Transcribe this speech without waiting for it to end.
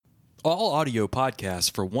All audio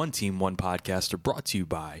podcasts for One Team, One Podcast are brought to you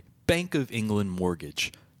by Bank of England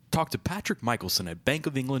Mortgage. Talk to Patrick Michelson at Bank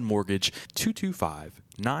of England Mortgage,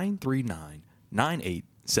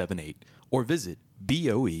 225-939-9878, or visit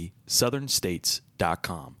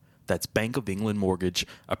boesouthernstates.com. That's Bank of England Mortgage,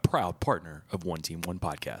 a proud partner of One Team, One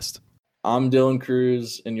Podcast. I'm Dylan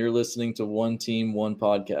Cruz, and you're listening to One Team, One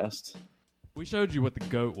Podcast. We showed you what the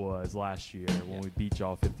GOAT was last year when we beat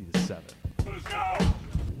y'all 50-7. Let's go!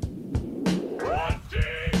 One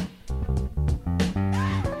team!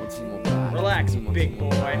 Relax, big boy.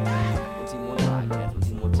 Team One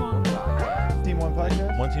Podcast. Team One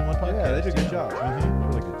Podcast? One Team, One Podcast. Yeah, they do a good job.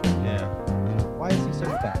 Really good job. Yeah. Why is he so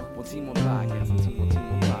fat? One Team One Podcast. One Team One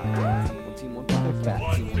Podcast. One Team One Podcast. Fat.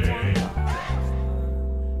 One team!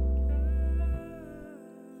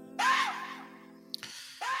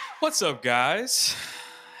 What's up, guys?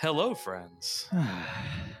 Hello, friends.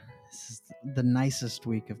 This is the nicest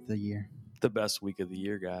week of the year. The best week of the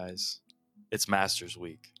year, guys. It's Masters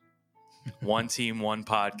Week. One Team, One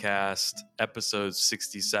Podcast, episode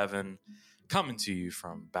 67, coming to you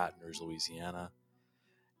from Baton Rouge, Louisiana.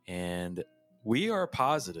 And we are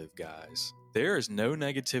positive, guys. There is no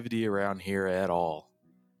negativity around here at all.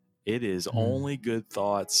 It is only good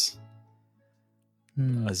thoughts.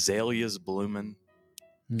 Azaleas blooming.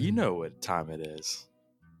 You know what time it is.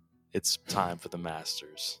 It's time for the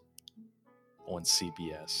Masters on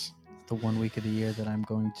CBS. The 1 week of the year that I'm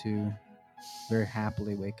going to very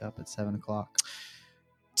happily wake up at 7 o'clock.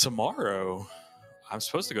 Tomorrow, I'm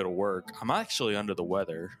supposed to go to work. I'm actually under the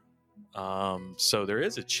weather. So there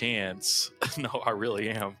is a chance. No, I really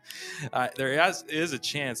am. Is a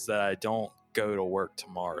chance that I don't go to work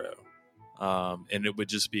tomorrow. And it would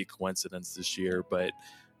just be a coincidence this year. But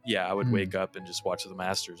yeah, I would wake up and just watch the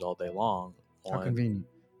Masters all day long. How convenient.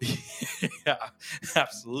 Yeah,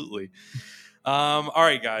 absolutely. All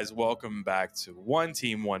right, guys, welcome back to One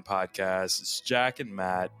Team, One Podcast. It's Jack and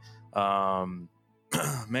Matt.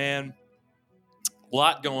 Man,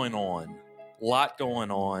 lot going on. We're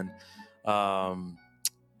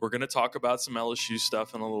going to talk about some LSU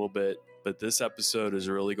stuff in a little bit, but this episode is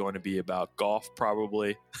really going to be about golf,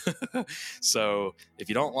 probably. So if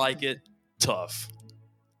you don't like it, tough.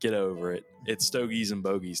 Get over it. It's stogies and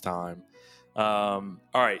bogeys time. All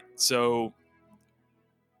right, so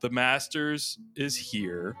the Masters is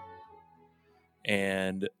here,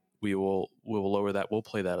 and we'll lower that. We'll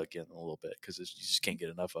play that again in a little bit because you just can't get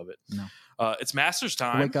enough of it. No. It's Masters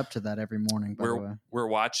time. I wake up to that every morning, by the way. We're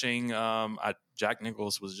watching. Jack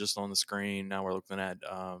Nicklaus was just on the screen. Now we're looking at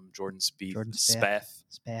Jordan Spieth.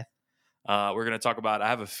 We're going to talk about. I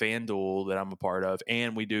have a FanDuel that I'm a part of,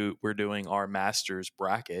 and we're doing our Masters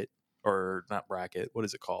bracket, or not bracket. What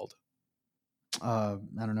is it called? I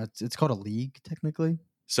don't know. It's called a league technically.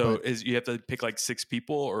 So you have to pick like 6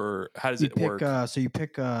 people, or how does it work? So you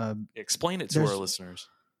pick. Explain it to our listeners.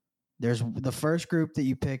 There's the first group that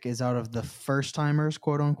you pick is out of the first timers,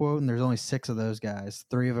 quote unquote, and there's only 6 of those guys.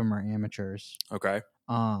 3 of them are amateurs. Okay.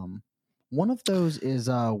 One of those is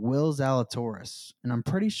Will Zalatoris, and I'm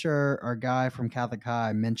pretty sure our guy from Catholic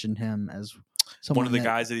High mentioned him as one of the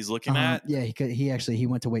guys that he's looking at. Yeah, he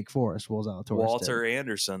went to Wake Forest. Will Zalatoris. Walter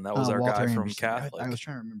Anderson. That was our Walter guy Anderson. from Catholic. I was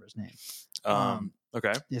trying to remember his name.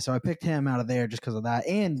 Okay. Yeah, so I picked him out of there just because of that.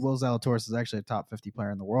 And Will Zalatoris is actually a top 50 player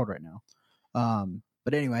in the world right now.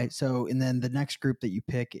 But anyway, and then the next group that you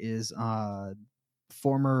pick is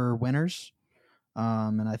former winners.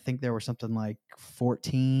 And I think there were something like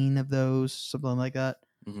 14 of those, something like that.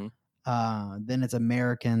 Mm-hmm. Then it's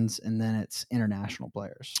Americans, and then it's international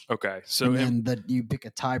players. Okay. So then you pick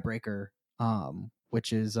a tiebreaker,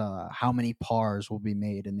 which is how many pars will be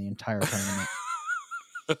made in the entire tournament.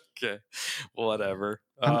 Okay, whatever.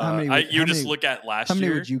 How many would you look at last year? How many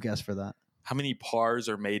year? would you guess for that? How many pars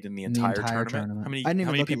are made in the entire tournament? How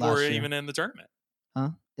many people are even in the tournament?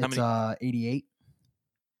 Huh? It's 88.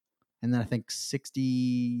 And then I think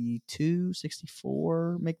 62,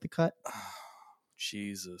 64 make the cut.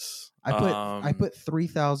 Jesus. I put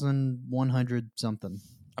 3,100 something.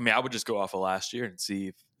 I mean, I would just go off of last year and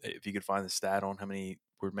see if you could find the stat on how many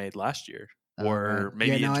were made last year. Or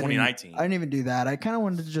maybe in 2019. I didn't even do that. I kind of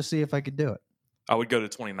wanted to just see if I could do it. I would go to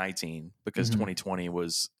 2019 because 2020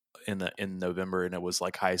 was in November and it was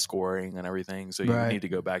like high scoring and everything. So you need to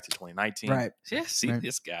go back to 2019. Right. Yeah. See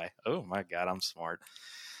this guy. Oh my God, I'm smart.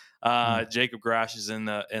 Jacob Grash is in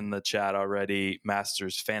the chat already.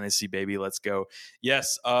 Masters Fantasy, baby. Let's go.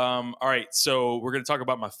 Yes. All right. So we're going to talk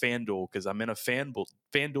about my FanDuel because I'm in a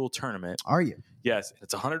FanDuel tournament. Are you? Yes.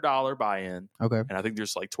 It's $100 buy-in. Okay. And I think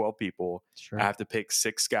there's like 12 people. Sure. I have to pick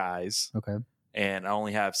 6 guys. Okay. and I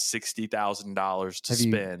only have $60,000 to Have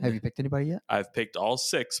spend. you picked anybody yet? I've picked all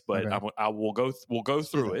 6, but Okay. we'll go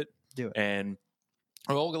through it. Do it. And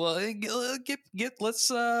let's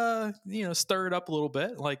stir it up a little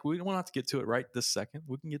bit. Like, we don't have to get to it right this second.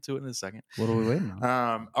 We can get to it in a second. What are we waiting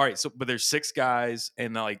on? All right. So, but there's 6 guys,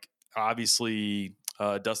 and like obviously,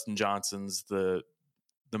 Dustin Johnson's the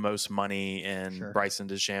most money, and Sure. Bryson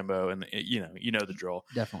DeChambeau, and you know the drill.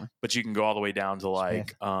 Definitely. But you can go all the way down to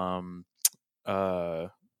like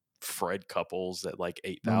Fred Couples at like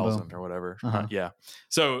 8,000 or whatever. Uh-huh. Yeah.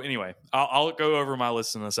 So anyway, I'll go over my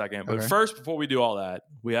list in a second. But Okay. first, before we do all that,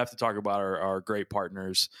 we have to talk about our great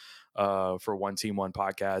partners for One Team One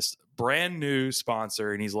Podcast. Brand new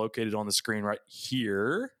sponsor, and he's located on the screen right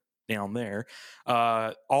here, down there.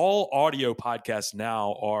 All audio podcasts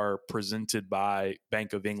now are presented by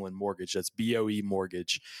Bank of England Mortgage. That's BOE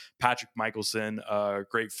Mortgage. Patrick Michelson, a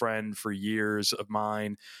great friend for years of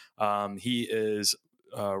mine. He is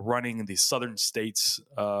running the Southern States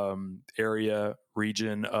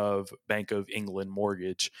region of Bank of England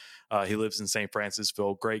Mortgage. He lives in St.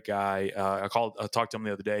 Francisville. Great guy. I talked to him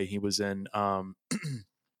the other day. He was in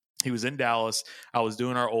Dallas. I was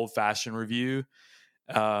doing our old fashioned review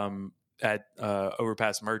at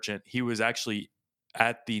Overpass Merchant. He was actually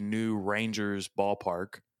at the new Rangers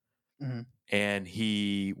ballpark, Mhm. and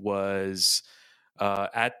he was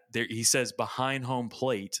at there. He says behind home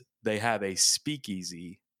plate they have a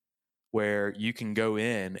speakeasy where you can go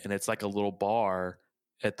in, and it's like a little bar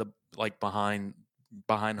at the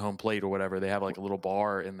behind home plate or whatever. They have like a little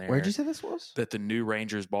bar in there. Where'd you say this was? At the new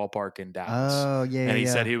Rangers ballpark in Dallas. Oh, yeah. And he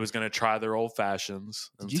yeah. said he was going to try their old fashions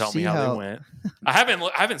and Did you tell me see how how- they went. I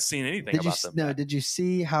haven't seen anything Did you about them. no? yet. Did you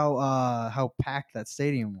see how packed that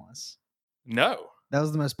stadium was? No. That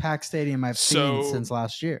was the most packed stadium I've So- seen since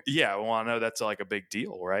last year. Yeah, well, I know that's like a big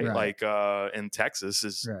deal, right? Right. Like in Texas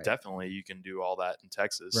is Right. definitely you can do all that in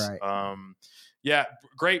Texas. Right. Yeah,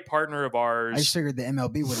 great partner of I just ours. figured the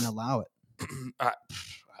MLB wouldn't allow it.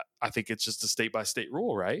 I think it's just a state by state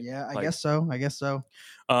rule, right? Yeah, I Like, guess so. I guess so.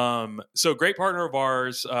 So great partner of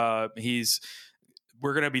ours.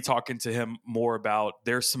 We're going to be talking to him more about,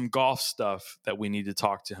 there's some golf stuff that we need to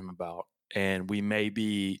talk to him about. And we may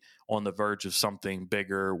be on the verge of something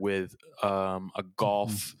bigger with a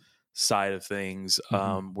golf side of things.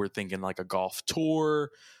 Mhm. We're thinking like a golf tour,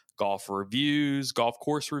 golf reviews, golf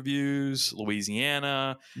course reviews,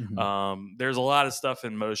 Louisiana. Mhm. There's a lot of stuff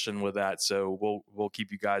in motion with that, so we'll keep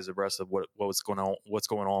you guys abreast of what's going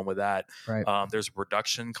on with that. Right. There's a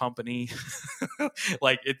production company.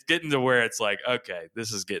 Like, it's getting to where it's like, okay,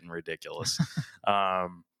 this is getting ridiculous.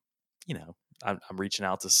 I'm reaching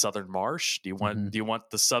out to Southern Marsh. Do you want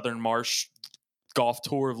the Southern Marsh golf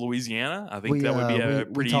tour of Louisiana? I think that would be a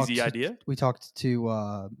we pretty talked easy idea. We talked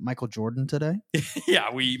to Michael Jordan today.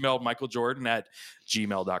 Yeah, we emailed Michael Jordan at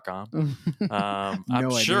gmail.com. I'm No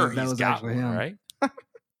sure idea. That he's was got actually one, him. right?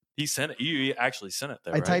 He sent it. You actually sent it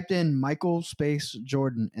though, I right? typed in Michael space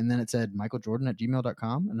Jordan, and then it said Michael Jordan at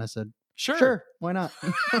gmail.com. And I said, Sure. sure, why not?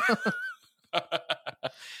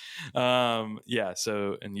 Yeah.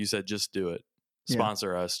 So, and you said, just do it. Yeah.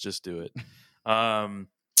 Sponsor us. Just do it.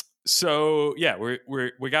 So yeah,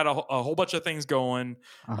 we got a whole bunch of things going.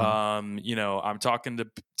 Uh-huh. I'm talking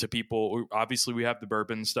to people. Obviously, we have the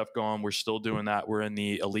bourbon stuff going. We're still doing that. We're in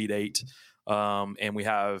the Elite Eight. And we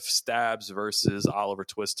have Stabs versus Oliver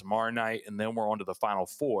Twist tomorrow night, and then we're on to the Final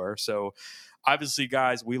Four. So obviously,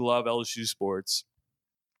 guys, we love LSU sports.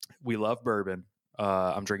 We love bourbon.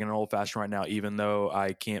 I'm drinking an old fashioned right now, even though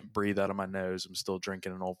I can't breathe out of my nose. I'm still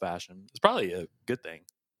drinking an old fashioned. It's probably a good thing.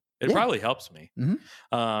 It Yeah. probably helps me. Mhm.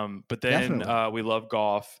 But then Definitely. we love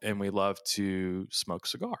golf, and we love to smoke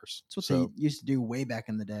cigars. That's what So, they used to do way back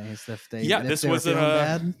in the day. Is if they, yeah, if this they were was feeling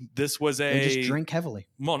bad, this was they a just drink heavily.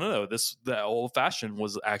 Well, no. The old fashioned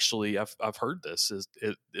was actually, I've heard this.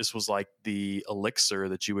 This was like the elixir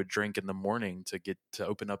that you would drink in the morning to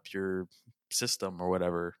open up your system or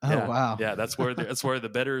whatever. Oh, Yeah. wow. Yeah, that's where the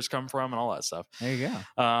bitters come from and all that stuff. There you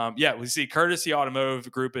go. Yeah, we see Courtesy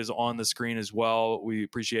Automotive Group is on the screen as well. We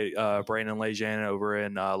appreciate Brandon Lejean over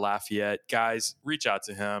in Lafayette. Guys, reach out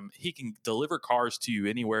to him. He can deliver cars to you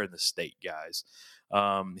anywhere in the state, guys.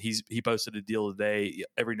 He posted a deal today.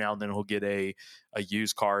 Every now and then he'll get a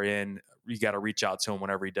used car in. You got to reach out to him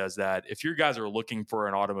whenever he does that. If you guys are looking for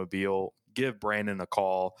an automobile, give Brandon a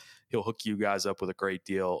call. He'll hook you guys up with a great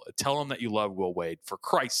deal. Tell him that you love Will Wade. For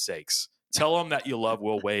Christ's sakes, tell him that you love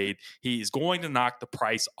Will Wade. He is going to knock the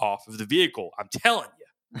price off of the vehicle. I'm telling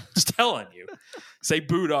you. Just telling you. Say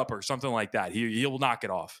boot up or something like that. He'll knock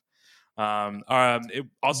it off.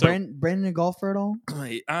 Also, Brandon a golfer at all?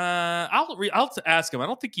 I'll ask him. I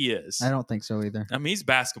don't think he is. I don't think so either. I mean, he's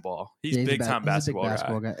basketball. He's Yeah, big time basketball, He's a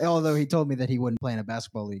big basketball guy. Although he told me that he wouldn't play in a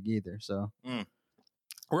basketball league either. So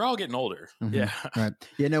We're all getting older. Mhm. Yeah. right.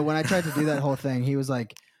 You know, when I tried to do that whole thing, he was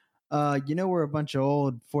like, we're a bunch of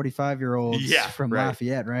old 45-year-olds Yeah, from right.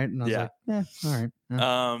 Lafayette, right? And I was Yeah. like, all right.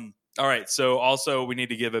 Yeah. All right. So also we need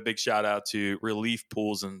to give a big shout out to Relief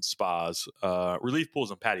Pools and Spas, Relief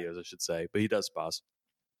Pools and Patios, I should say, but he does spas.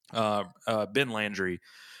 Ben Landry,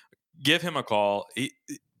 give him a call.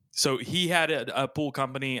 So he had a pool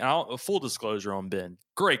company. A full disclosure on Ben,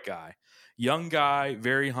 great guy, young guy,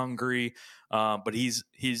 very hungry, but he's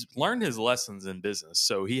learned his lessons in business.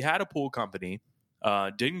 So he had a pool company,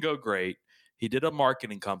 didn't go great. He did a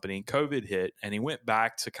marketing company. COVID hit, and he went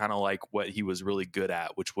back to kind of like what he was really good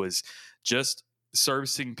at, which was just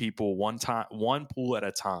servicing people one pool at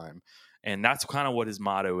a time. And that's kind of what his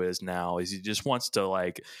motto is now. Is he just wants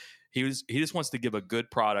to he just wants to give a good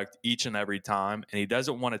product each and every time, and he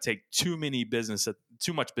doesn't want to take too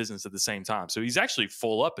much business at the same time. So he's actually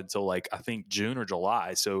full up until I think June or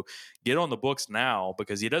July. So get on the books now,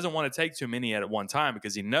 because he doesn't want to take too many at one time,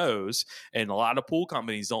 because he knows, and a lot of pool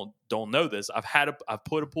companies don't know this. I've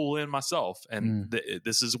put a pool in myself, and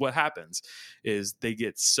this is what happens: is they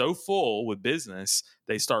get so full with business,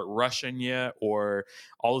 they start rushing you, or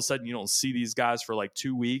all of a sudden you don't see these guys for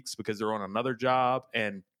 2 weeks because they're on another job,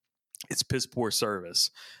 and it's piss poor service.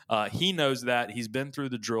 He knows that. He's been through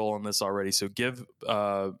the drill on this already. So give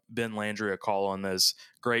Ben Landry a call on this.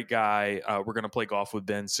 Great guy. We're going to play golf with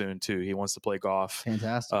Ben soon too. He wants to play golf.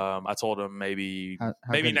 Fantastic. I told him maybe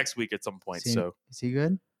good- next week at some point. Is he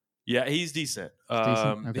good? Yeah, he's decent.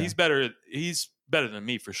 Decent? Okay. He's better than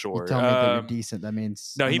me for sure. You tell me that you're decent. That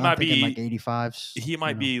means no, he I'm might thinking be 85s. He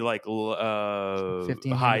might be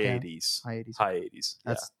 15 high handicap? 80s. High 80s. High 80s.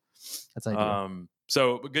 That's ideal.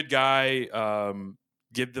 So a good guy.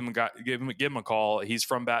 Give him a call. He's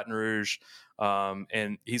from Baton Rouge,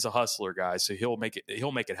 and he's a hustler guy. So he'll make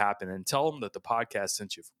it happen. And tell him that the podcast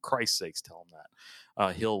sent you. For Christ's sakes, tell him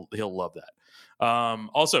that. He'll love that.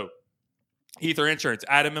 Also, Ether Insurance,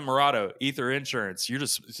 Adam and Murado, Ether Insurance. You're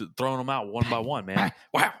just throwing them out one by one, man.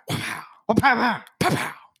 Wow.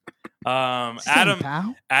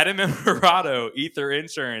 Adam and Murado, Ether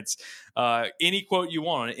Insurance. Any quote you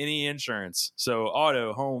want on any insurance. So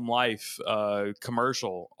auto, home, life,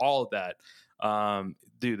 commercial, all of that.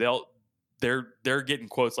 Dude, they're getting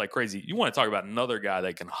quotes like crazy. You want to talk about another guy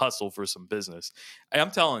that can hustle for some business.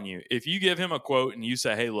 I'm telling you, if you give him a quote and you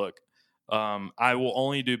say, hey, look, I will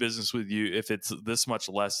only do business with you if it's this much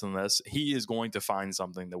less than this, he is going to find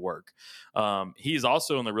something to work. He's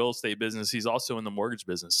also in the real estate business. He's also in the mortgage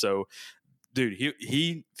business. So, dude,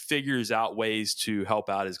 he figures out ways to help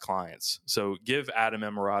out his clients. So give Adam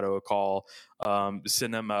Emirado a call.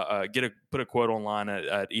 Send him put a quote online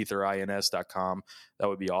at etherins.com. That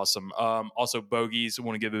would be awesome. Also, Bogies. I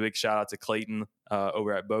want to give a big shout out to Clayton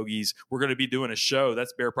over at Bogies. We're going to be doing a show.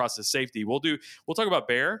 That's Bear Process Safety. We'll talk about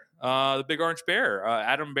Bear, the big orange bear,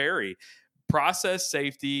 Adam Berry. Process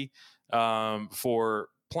safety for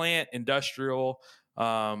plant, industrial.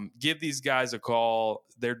 Give these guys a call.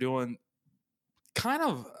 They're doing kind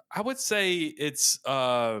of, I would say it's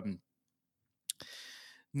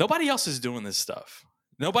nobody else is doing this stuff.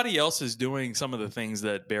 Nobody else is doing some of the things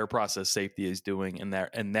that Bear Process Safety is doing in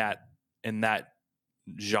that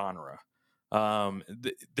genre.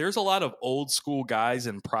 There's a lot of old school guys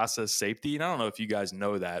in process safety, and I don't know if you guys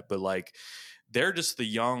know that, but they're just the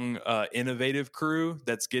young, innovative crew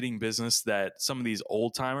that's getting business that some of these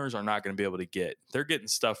old timers are not going to be able to get. They're getting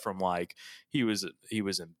stuff from he was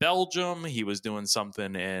in Belgium, he was doing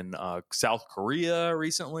something in South Korea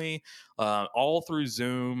recently, all through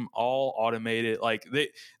Zoom, all automated.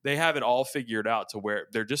 They have it all figured out to where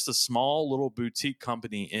they're just a small little boutique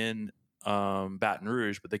company in Baton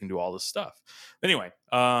Rouge, but they can do all this stuff. Anyway,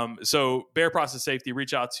 so Bear Process Safety,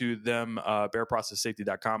 reach out to them,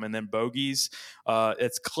 bearprocesssafety.com, and then Bogies.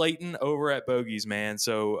 It's Clayton over at Bogies, man.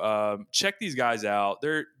 So check these guys out.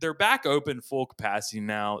 They're back open full capacity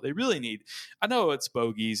now. They really need, I know it's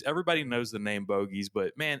Bogies. Everybody knows the name Bogies,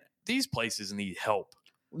 but man, these places need help.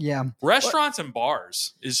 Yeah. Restaurants and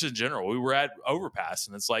bars is in general. We were at Overpass,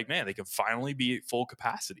 and it's man, they can finally be at full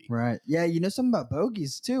capacity. Right. Yeah. You know something about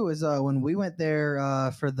Bogies too is when we went there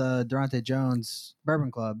for the Durante Jones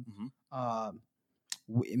Bourbon Club,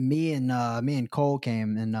 me and Cole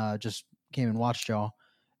came and watched y'all,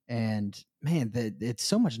 and man, it's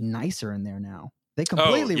so much nicer in there now. They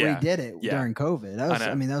completely redid it during COVID.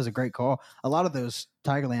 That was a great call. A lot of those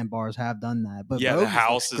Tigerland bars have done that. But yeah, Bogies the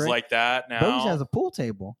house is great. like that now. Bogies has a pool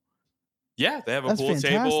table. Yeah, they have a That's pool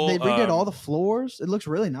fantastic. table. They redid all the floors. It looks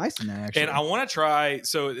really nice in there, actually. And I want to try.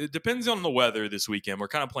 So it depends on the weather this weekend. We're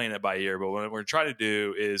kind of playing it by ear, but what we're trying to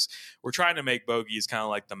do is we're trying to make bogeys kind of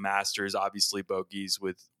like the Masters, obviously bogeys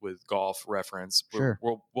with golf reference. Sure.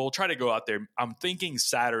 We'll try to go out there. I'm thinking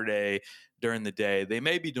Saturday during the day they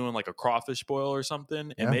may be doing like a crawfish boil or something,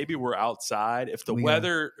 and Yeah. maybe we're outside if the We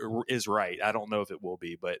weather is right. I don't know if it will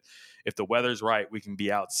be, but if the weather's right, we can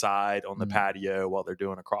be outside on the patio while they're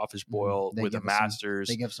doing a crawfish boil They with the give us some- Masters.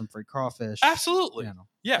 They give some free crawfish. Absolutely. You know.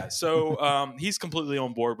 Yeah, so he's completely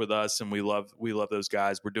on board with us, and we love those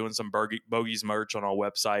guys. We're doing some bogeys merch on our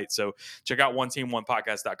website, so check out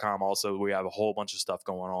oneteam1podcast.com. Also, we have a whole bunch of stuff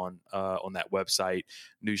going on that website,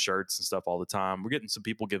 new shirts and stuff all the time. We're getting some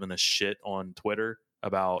people giving us shit on Twitter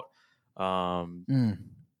about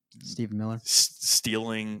Stephen Miller.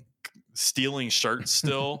 stealing shirts.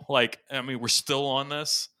 Still, like, I mean, we're still on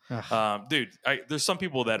this, Ugh. dude. There's some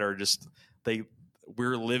people that are just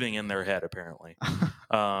we're living in their head apparently.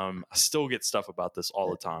 I still get stuff about this all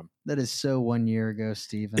the time. That is so 1 year ago,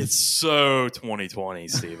 Stephen. It's so 2020,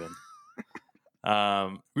 Steven.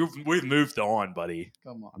 We've moved on, buddy.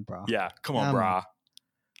 Come on, bro. Yeah, come on, Come on. brah.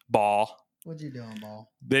 Ball. What you doing,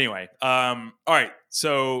 ball? But anyway, all right.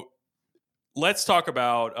 So let's talk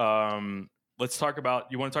about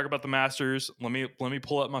you want to talk about the Masters? Let me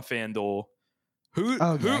pull up my FanDuel.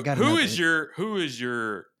 Who is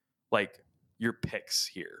your like your picks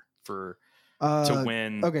here for to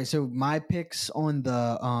win? Okay, so my picks on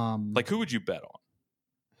the Like, who would you bet on?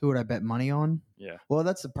 who would I bet money on? Yeah. Well,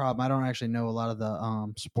 that's the problem. I don't actually know a lot of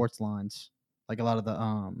the sports lines. Like a lot of the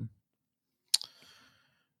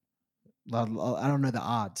I don't know the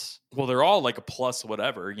odds. Well, they're all like a plus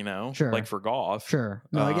whatever, you know, Sure. like for golf. Sure.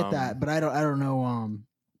 No, I get that, but I don't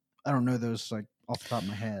know those like off the top of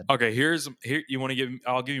my head. Okay, here you want to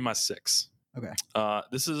I'll give you my 6. Okay.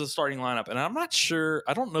 This is a starting lineup, and I'm not sure.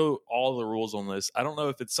 I don't know all the rules on this. I don't know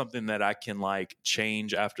if it's something that I can like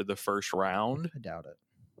change after the first round, I doubt it.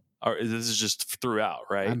 or this is just throughout,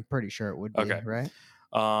 right? I'm pretty sure it would be, Okay. right?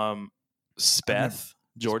 Speth,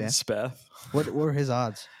 Jordan Speth. What were his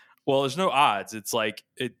odds? Well, there's no odds. It's like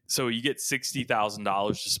it. So you get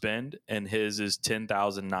 $60,000 to spend, and his is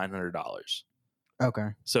 $10,900. Okay.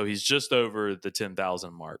 So he's just over the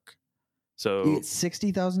 10,000 mark. So You get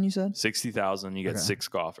 60,000, you said? 60,000. You get Okay. 6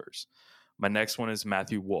 golfers. My next one is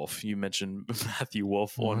Matthew Wolf. You mentioned Matthew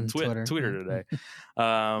Wolf on On Twitter Twitter. today.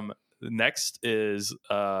 Next is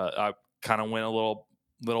I kind of went a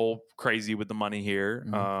little crazy with the money here,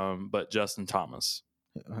 but Justin Thomas,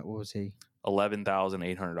 What was he?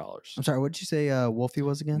 $11,800, I'm sorry, what did you say Wolfie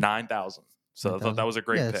was again? 9,000. So I thought that was a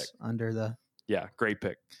great Yeah, pick. it's under the Yeah, great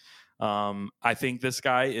pick. I think this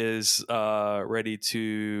guy is ready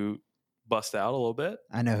to bust out a little bit.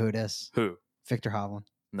 I know who it is. Who? Victor Hovland.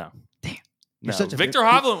 No. Damn. No. You're such a Victor Vic-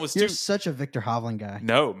 Hovland was You're too. such a Victor Hovland guy.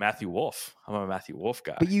 No, Matthew Wolf. I'm a Matthew Wolf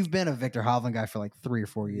guy. But you've been a Victor Hovland guy for like 3 or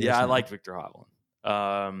 4 years. Yeah, I now. like Victor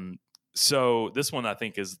Hovland. So this one I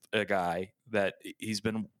think is a guy that he's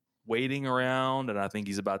been waiting around, and I think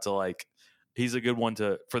he's about to he's a good one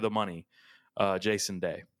for the money. Jason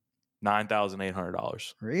Day,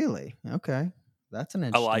 $9,800. Really? Okay. That's an I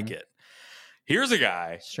interesting. like it. Here's a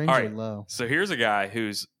guy. Strangely all right, low. so here's a guy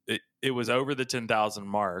who's it was over the 10,000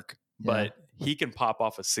 mark, but he can pop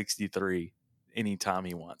off a 63 anytime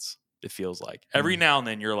he wants. It feels like every now and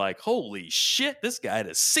then you're like, holy shit, this guy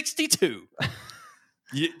is 62.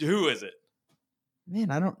 Who is it?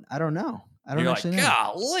 Man, I don't know. I don't You're actually like, know.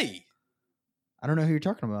 golly, I don't know who you're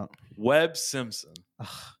talking about. Webb Simpson. Ugh.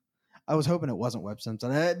 I was hoping it wasn't Webb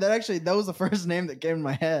Simpson. That was the first name that came to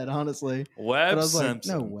my head, honestly. Webb But I was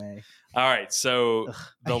Simpson. like, no way. All right, so Ugh,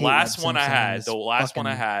 I the hate last Webb one I Simpson and had, his the last one I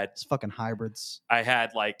fucking- had, It's fucking hybrids. I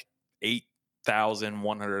had like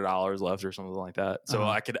 $8,100 left or something like that. So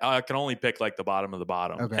Uh-huh. I can only pick like the bottom of the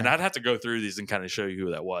bottom, Okay. and I'd have to go through these and kind of show you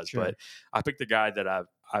who that was. Sure. But I picked a guy that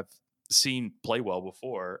I've seen play well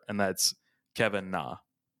before, and that's Kevin Na.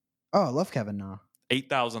 Oh, I love Kevin Na.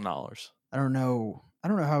 $8,000. I don't know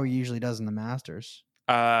how he usually does in the Masters.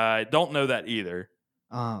 I don't know that either,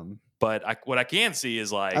 Um, but what I can see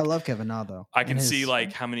is like I love Kevin Na though. I can And see his-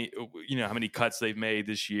 like how many cuts they've made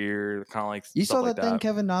this year, kind of like you stuff saw like that thing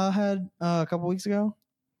Kevin Na had a couple weeks ago,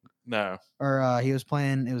 No, or he was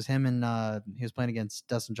playing. It was him and he was playing against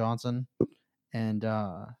Dustin Johnson, and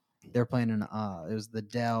they're playing in it was the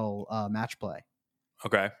Dell match play,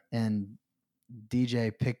 okay, and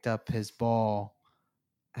DJ picked up his ball.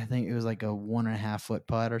 I think it was like a 1.5 foot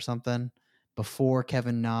putt or something before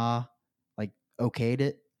Kevin Na like okayed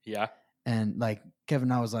it. yeah, And like Kevin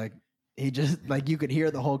Na was like, he just like you could hear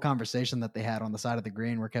the whole conversation that they had on the side of the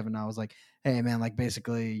green where Kevin Na was like, hey man, like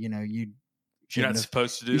basically, you You're not Shouldn't have-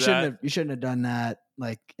 supposed to do you shouldn't that. have. You shouldn't have done that.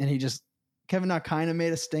 Like, and he just Kevin Na kind of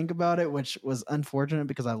made a stink about it, which was unfortunate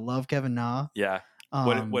because I love Kevin Na. Yeah.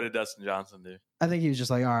 What did Dustin Johnson do? I think he was just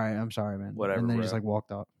like, all right, I'm sorry, man. Whatever, and then he just bro. like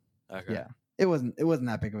walked out. Okay. Yeah. It wasn't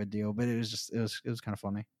that big of a deal, but it was kind of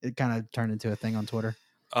funny. It kind of turned into a thing on Twitter.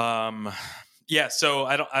 Yeah, so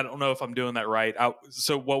I don't know if I'm doing that right.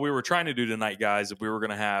 So what we were trying to do tonight, guys, we were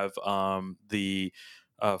going to have the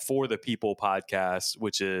For the People podcast,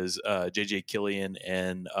 which is JJ Killian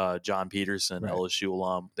and John Peterson, Right. LSU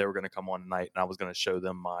alum. They were going to come on tonight, and I was going to show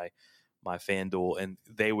them my FanDuel, and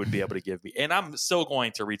they would be able to give me. And I'm still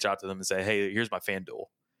going to reach out to them and say, hey, here's my FanDuel.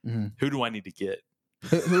 Mhm. Who do I need to get?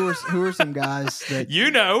 Who are some guys that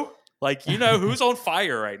Who's on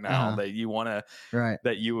fire right now Uh-huh. that you want to right?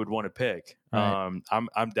 that you would want to pick. Right.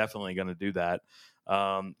 I'm definitely going to do that.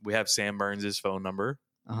 We have Sam Burns' phone number.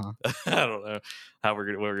 Uh-huh. I don't know how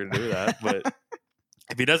we're gonna do that, but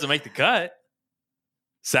if he doesn't make the cut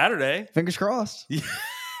Saturday, Fingers crossed.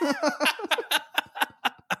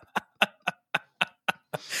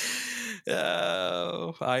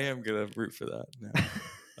 oh, I am gonna root for that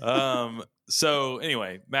now. So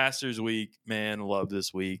anyway, Masters week, man, love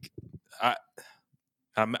this week.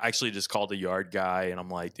 I'm actually just called a yard guy, and I'm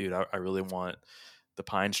like, dude, I really want the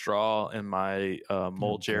pine straw in my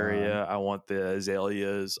mulch God. area. I want the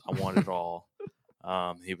azaleas. I want it all.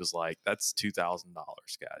 He was like, that's $2,000,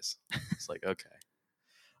 guys. It's like, okay.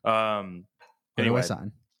 Where do I Anyway,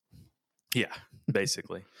 sign? yeah,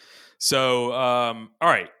 basically. So, all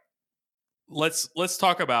right, let's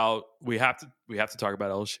talk about. We have to talk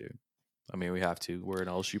about LSU. I mean, we have to. We're an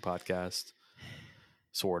LSU podcast,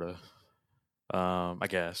 sort of. I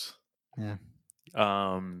guess. Yeah. I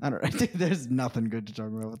I don't know. There's nothing good to talk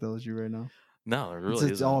about with LSU right now. No, there It's, really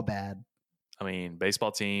it's isn't. all bad. I mean,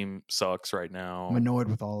 baseball team sucks right now. I'm annoyed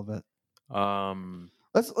with all of it.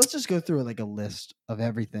 Let's just go through like a list of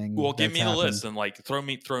everything. Well, give that's me the happened. list and like throw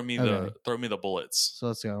me Okay. the bullets. So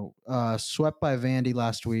let's go. Swept by Vandy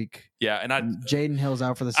last week. Yeah, and Jaden Hill's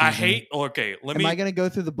out for the season. I hate. Okay, let Am me. I going to go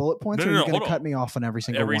through the bullet points, No, or no, are you no, going to hold cut me off on every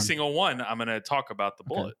single every one? single one. I'm going to talk about the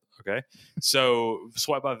Okay. bullet. Okay, so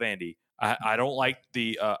swipe by Vandy. I don't like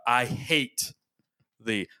the. I hate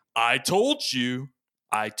the. I told you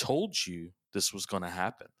this was going to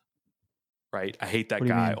happen. Right. I hate that What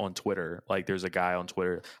do you guy mean? on Twitter. Like, there's a guy on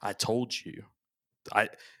Twitter. I told you.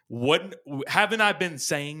 Haven't I been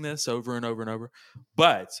saying this over and over and over?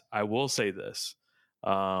 But I will say this.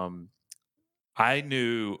 I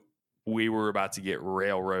knew we were about to get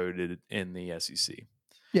railroaded in the SEC.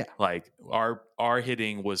 Yeah. Like our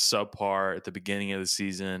hitting was subpar at the beginning of the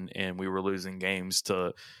season, and we were losing games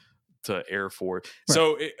to Air Force. Right.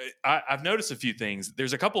 So I've noticed a few things.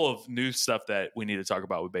 There's a couple of new stuff that we need to talk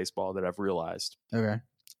about with baseball that I've realized. Okay,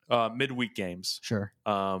 Midweek games. sure.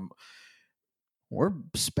 We're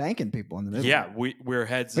spanking people in the middle. Yeah, we're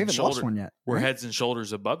heads we and haven't lost shoulders. one yet. We're right? heads and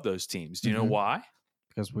shoulders above those teams. Do you know Mhm. why?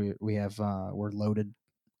 because we have we're loaded.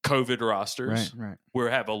 COVID rosters. Right. We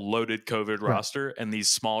have a loaded COVID Right. roster, and these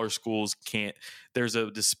smaller schools can't. There's a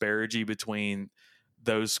disparity between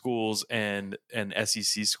those schools and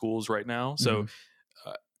SEC schools right now. So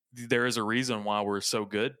there is a reason why we're so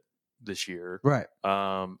good this year Right.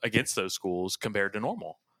 against those schools compared to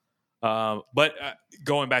normal. But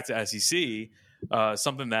going back to SEC,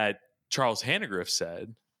 something that Charles Hannegriff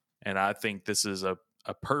said, and I think this is a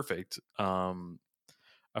perfect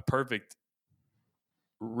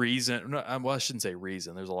reason. Well, I shouldn't say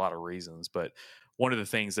reason. There's a lot of reasons, but one of the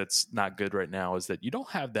things that's not good right now is that you don't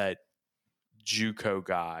have that JUCO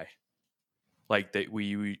guy like that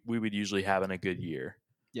we would usually have in a good year.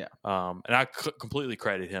 Yeah. And I completely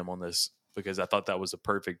credit him on this because I thought that was a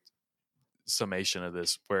perfect summation of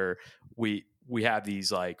this, where we have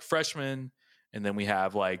these like freshmen, and then we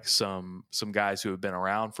have like some guys who have been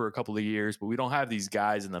around for a couple of years, but we don't have these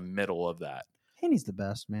guys in the middle of that. Haney's the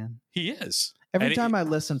best, man. He is. Every And time I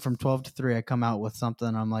listen from 12 to 3, I come out with something.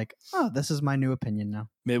 I'm like, oh, this is my new opinion now.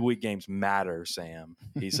 Midweek games matter, Sam.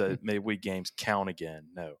 He said midweek games count again.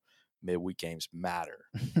 No, midweek games matter.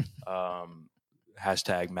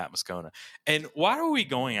 Hashtag Matt Moscona. And why are we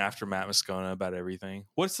going after Matt Moscona about everything?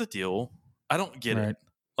 What's the deal? I don't get Right. it.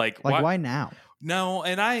 Like Why now? No,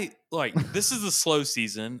 and I like this is a slow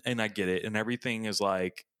season, and I get it, and everything is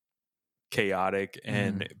like chaotic,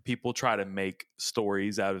 and people try to make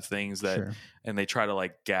stories out of things that, Sure. and they try to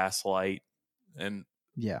like gaslight, and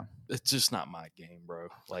Yeah. it's just not my game, bro.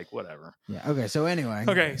 Like whatever. Yeah. Okay. So anyway.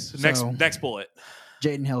 Okay, so next bullet.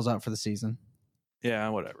 Jaden Hill's out for the season. Yeah,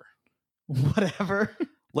 whatever. Whatever.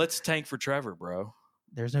 Let's tank for Trevor, bro.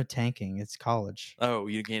 There's no tanking. It's college. Oh,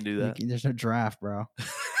 you can't do that. There's no draft, bro.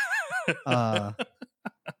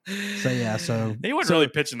 So he wasn't so really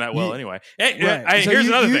pitching that well you- anyway. Hey, right. hey, So here's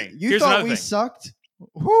you- another you- thing. You Here's thought another we thing. sucked.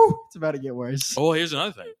 Whew, it's about to get worse. Oh, here's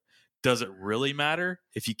another thing. Does it really matter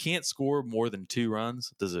if you can't score more than 2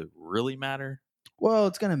 runs? Does it really matter? Well,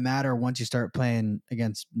 it's gonna matter once you start playing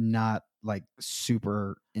against not like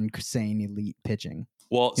super insane elite pitching.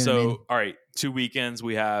 Well, You know so what I mean? all right, 2 weekends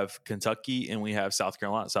we have Kentucky and we have South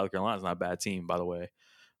Carolina. South Carolina's not a bad team, by the way,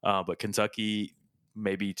 but Kentucky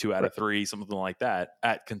maybe 2 out of 3, something like that.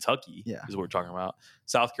 At Kentucky, Yeah. is what we're talking about.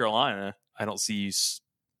 South Carolina, I don't see you.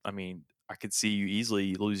 I mean, I could see you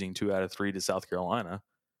easily losing 2 out of 3 to South Carolina.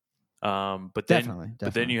 But then, Definitely.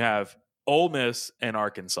 but then you have Ole Miss and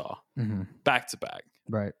Arkansas Mhm. back to back.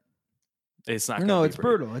 Right. It's not. Gonna No, be it's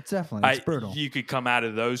pretty. brutal. It's definitely brutal. You could come out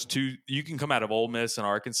of those two. You can come out of Ole Miss and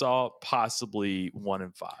Arkansas possibly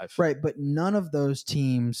 1-5. Right, but none of those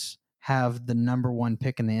teams have the number 1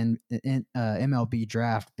 pick in the MLB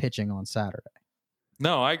draft pitching on Saturday.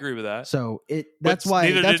 No, I agree with that. So But that's why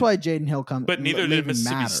neither did- Jaden Hill comes. But neither did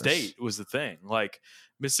Mississippi State was the thing. Like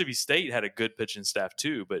Mississippi State had a good pitching staff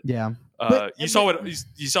too. But Yeah. you saw what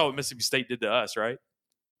Mississippi State did to us, right?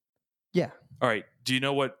 Yeah. All right. Do you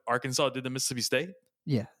know what Arkansas did to Mississippi State?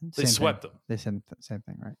 Yeah. They swept them. They said the same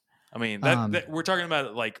thing, right? I mean, Um, we're talking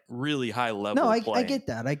about like really high level. No, I playing. get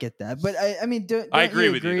that. I get that. But I mean, I agree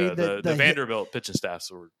with you. that The hit- Vanderbilt pitching staffs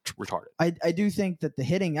were retarded. I do think that the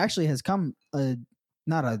hitting actually has come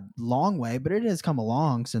not a long way, but it has come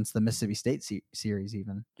along since the Mississippi State series.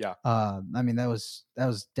 Even Yeah. I mean that was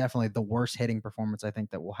definitely the worst hitting performance I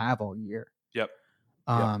think that we'll have all year. Yep.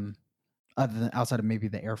 Other than outside of maybe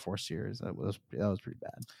the Air Force series, that was pretty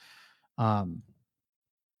bad.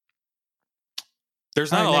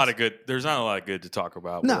 There's all not right, a lot next- of good. There's not a lot of good to talk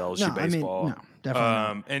about with No, LSU no, I mean, baseball. no, definitely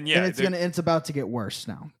not. And yeah, And it's about to get worse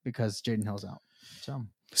now because Jaden Hill's out.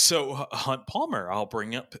 So Hunt Palmer, I'll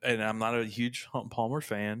bring up, and I'm not a huge Hunt Palmer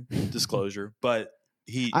fan, disclosure, but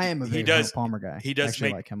I am a he big does Hunt Palmer guy. he does Actually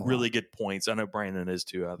make like him a really lot. good points. I know Brandon is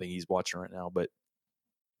too. I think he's watching right now, but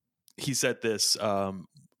he said this.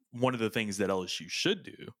 One of the things that LSU should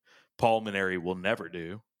do, Paul Maneri will never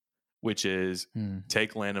do, which is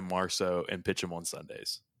take Landon Marceau and pitch him on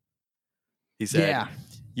Sundays. He said, Yeah.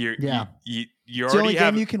 you It's the only already game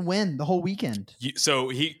have you can win the whole weekend. so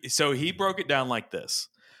he broke it down like this.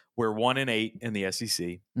 We're 1-8 in the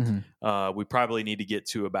SEC. Mhm. We probably need to get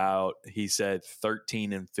to about, he said,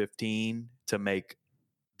 13 and 15 to make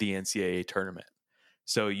the NCAA tournament.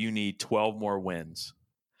 So you need 12 more wins.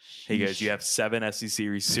 He goes, you have 7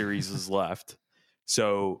 SEC series left.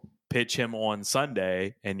 So pitch him on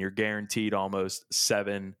Sunday, and you're guaranteed almost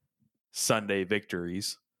 7 Sunday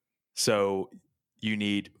victories. So you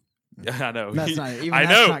need, I know. That's not even. I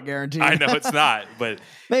that's know. not guaranteed. I know it's not, but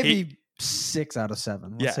Maybe 6 out of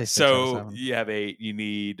 7. Let's say 6 out of so 7. you have 8. You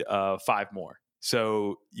need 5 more.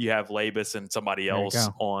 So you have Labus and somebody There you else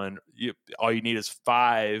go. on. All you need is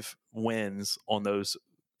 5 wins on those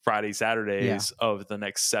Friday, Saturdays of the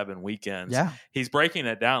next 7 weekends. Yeah, He's breaking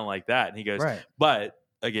it down like that, and he goes, right. but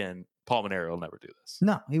again, Paul Maneri will never do this.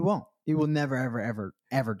 No, he won't. He will never,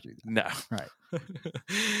 ever do that. No. Right.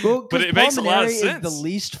 Well, but it makes a lot of Palmineri sense. is the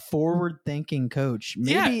least forward-thinking coach,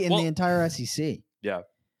 maybe Yeah, in well- the entire SEC. Yeah.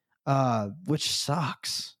 Which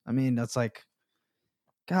sucks. I mean, that's like,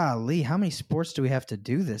 golly, how many sports do we have to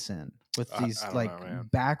do this in with I these don't like know, man.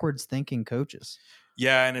 backwards thinking coaches?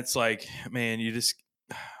 Yeah, and it's like, man, you just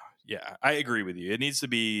yeah, I agree with you. It needs to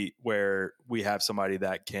be where we have somebody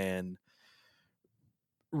that can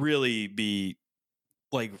really be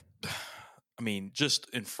like, I mean, just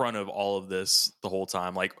in front of all of this the whole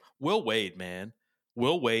time. Like Will Wade, man.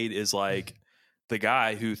 Will Wade is like the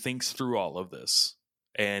guy who thinks through all of this,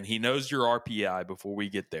 and he knows your RPI before we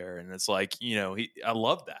get there. And it's like, I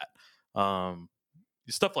love that.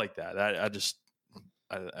 Stuff like that. I just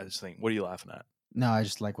think, what are you laughing at? No, I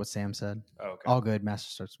just like what Sam said. Oh, okay. All good. Master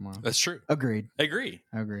starts tomorrow. That's true. Agreed. I agree.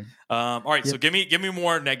 Agreed. All right, so give me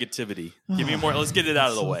more negativity. Give me more. Let's get it out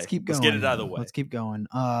of the way. Let's keep going. Let's get it out of the way. Let's keep going.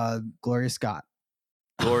 Gloria Scott.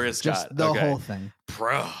 Gloria Scott. Just the okay. whole thing.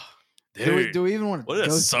 Bro. Do we even want to what a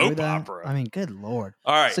go soap through that? opera. I mean, good lord.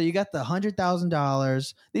 All right. So you got the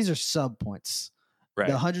 $100,000. These are sub points. right.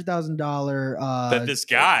 The $100,000 that this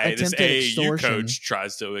guy, this attempted AAU extortion. coach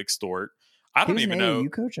tries to extort. I He don't was even an know.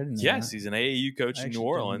 AAU coach. I didn't know Yes, that. he's an AAU coach I in New actually didn't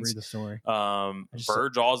Orleans. Read the story. just-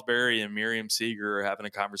 Burge Osbury and Miriam Seeger are having a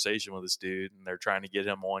conversation with this dude, and they're trying to get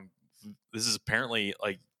him on. This is apparently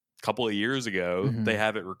like a couple of years ago. Mhm. They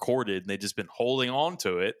have it recorded, and they've just been holding on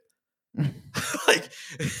to it. Like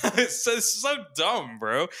it's so dumb,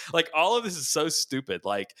 bro. Like all of this is so stupid.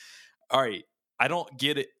 Like, all right, I don't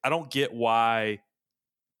get it. I don't get why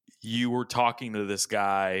you were talking to this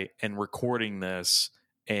guy and recording this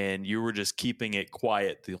and you were just keeping it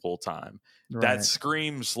quiet the whole time. Right. That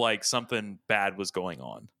screams like something bad was going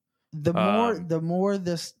on. The more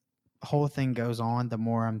this whole thing goes on, the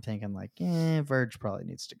more I'm thinking like, Verge probably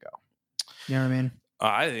needs to go. You know what I mean?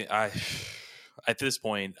 I at this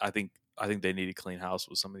point, I think they need to clean house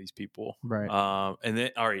with some of these people. Right. And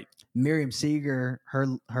then, all right, Miriam Seeger,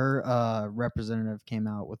 her representative came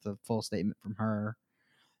out with a full statement from her,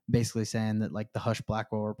 basically saying that like the Hush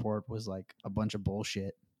Blackwell report was like a bunch of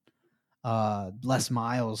bullshit. Les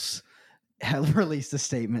Miles had released a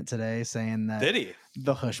statement today saying that did he?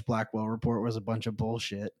 the Hush Blackwell report was a bunch of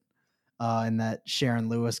bullshit, and that Sharon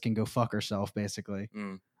Lewis can go fuck herself, basically.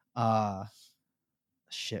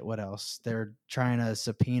 Shit, what else? They're trying to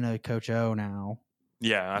subpoena Coach O now.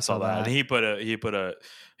 Yeah, I saw saw that. that. And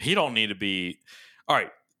he don't need to be. All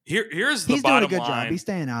right, here's the He's doing bottom a good line. job. He's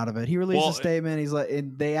staying out of it. He released Well, a statement. He's like,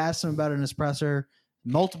 they asked him about it in his presser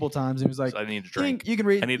multiple times. He was like, I need to drink. You can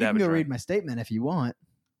read. I need You to have can a go drink. read my statement if you want.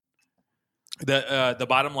 The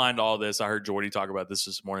bottom line to all this, I heard Jordy talk about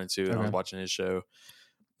this morning too, and I was Okay. watching his show.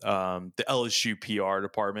 The LSU PR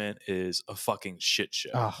department is a fucking shit show.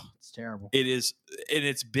 Oh, it's terrible. It is, and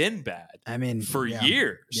it's been bad I mean, for yeah.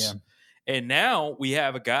 years. Yeah. And now we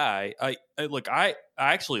have a guy. I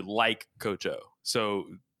actually like Coach O, so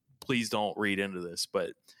please don't read into this.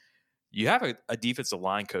 But you have a defensive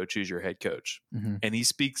line coach who's your head coach, Mhm. and he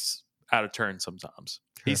speaks out of turn sometimes.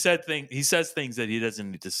 Sure. He says things that he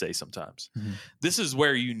doesn't need to say sometimes. Mhm. This is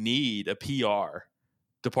where you need a PR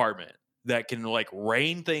department that can like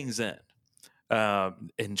rein things in.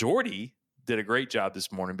 And Jordy did a great job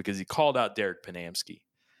this morning because he called out Derek Panamsky.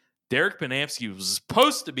 Derek Panamsky was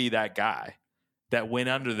supposed to be that guy that went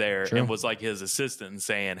under there True. and was like his assistant and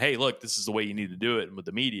saying, hey, look, this is the way you need to do it. And with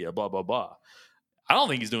the media, blah, blah, blah. I don't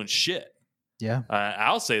think he's doing shit. Yeah.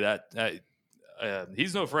 I'll say that.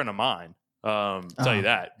 He's no friend of mine. Tell you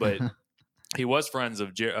that. But he was friends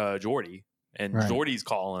of Jordy, and Right. Jordy's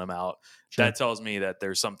calling him out. Sure. That tells me that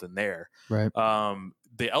there's something there. Right.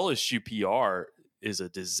 The LSU PR is a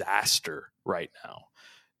disaster right now.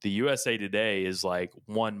 The USA Today is like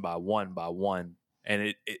one by one by one,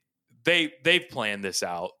 and they've planned this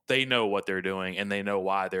out. They know what they're doing, and they know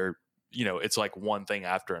why they're, it's like one thing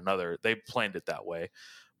after another. They planned it that way.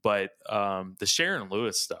 But the Sharon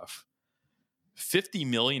Lewis stuff, $50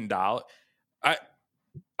 million.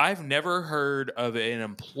 I've never heard of an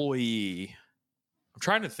employee. I'm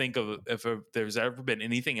trying to think of if there's ever been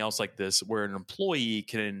anything else like this where an employee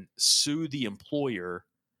can sue the employer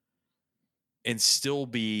and still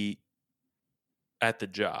be at the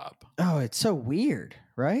job. Oh, it's so weird,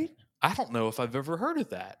 right? I don't know if I've ever heard of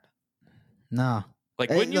that. No. Like,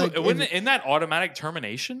 Like, isn't that automatic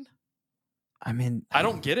termination? I mean, I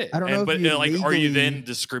don't get it. I don't know if But you like, are you then legally-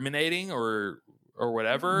 discriminating or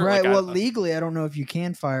whatever? Right. Like, Well, legally, I don't know if you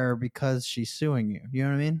can fire her because she's suing you. You know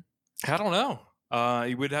what I mean? I don't know.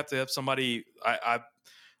 You would have to have somebody.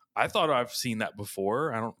 I thought I've seen that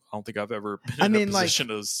before. I don't think I've ever been in a position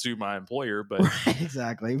to sue my employer, but Right,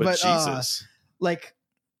 exactly. but But Jesus. like,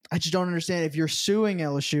 I just don't understand. If you're suing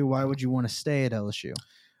LSU, why would you want to stay at LSU?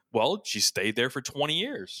 Well, she stayed there for 20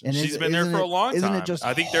 years. And She's been there for a long isn't time. it just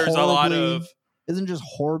I think there's a lot horribly- of Isn't it just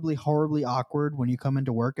horribly, horribly awkward when you come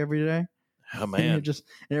into work every day? oh And man. and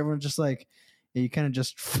everyone's just like, you kind of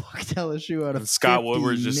just fucked LSU out of And Scott $50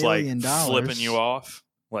 Woodward's just like million. flipping you off.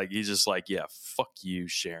 Like he's just like, yeah, fuck you,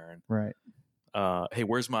 Sharon. Right. Hey,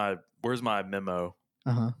 where's my memo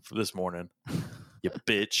Uh huh. for this morning? You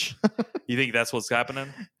bitch. You think that's what's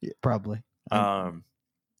happening? Yeah, probably. Man,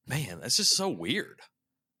 that's just so weird.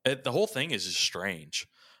 The whole thing is just strange.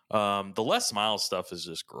 The Les Miles stuff is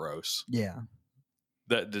just gross. Yeah.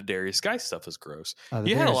 The Darius Guy stuff is gross. The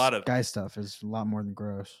You had a Darius lot of- guy stuff is a lot more than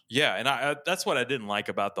gross. Yeah, and I that's what I didn't like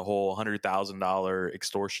about the whole $100,000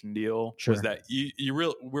 extortion deal Sure. was that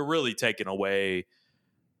we're really taking away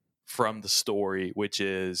from the story, which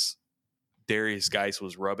is Darius Geis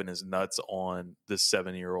was rubbing his nuts on this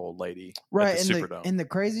 7-year-old lady Right. at the And Superdome. the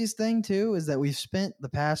craziest thing too is that we've spent the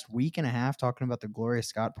past week and a half talking about the Gloria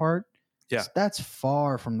Scott part. Yeah. That's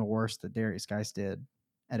far from the worst that Darius Geis did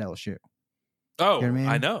at LSU. oh, you know what I mean?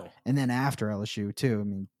 I know. And then after LSU too. I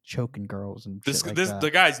mean, choking girls and shit like that. The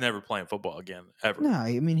guy's never playing football again ever. No,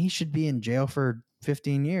 I mean he should be in jail for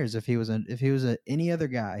 15 years. If he was any other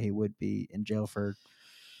guy, he would be in jail for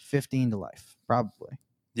 15 to life, probably.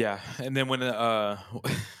 Yeah, and then when I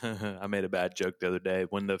made a bad joke the other day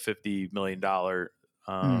when the $50 million, That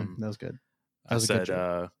was good. I was a good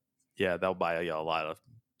said, yeah, they'll buy you a lot of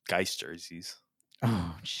Geist jerseys.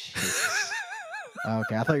 Oh, jeez.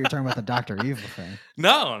 Okay, I thought you were talking about the Dr. Evil thing.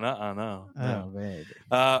 No. Oh, baby.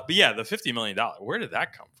 But yeah, the $50 million. Where did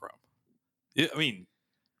that come from? I mean,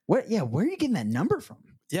 What? Yeah, where are you getting that number from?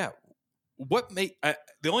 yeah. What make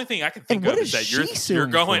the only thing I can think what of is is that she you're suing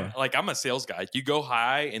going for? like I'm a sales guy. You go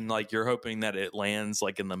high and like you're hoping that it lands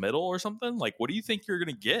like in the middle or something. Like, what do you think you're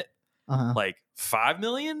gonna get? Uh-huh. Like $5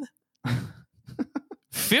 million?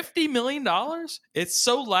 $50 million? It's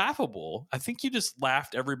so laughable. I think you just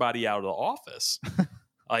laughed everybody out of the office.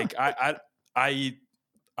 Like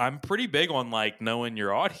I'm pretty big on like knowing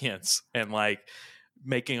your audience and like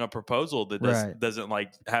making a proposal that Right. doesn't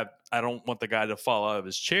like have. I don't want the guy to fall out of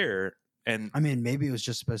his chair, and I mean, maybe it was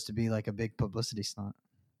just supposed to be like a big publicity stunt.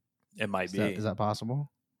 it might Is be. that, is that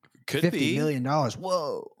possible? Could $50 be. million.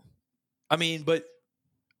 Whoa. I mean, but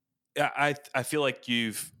I feel like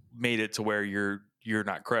you've made it to where you're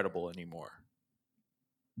not credible anymore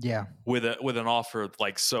Yeah. with an offer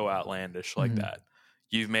like so outlandish like Mhm. that.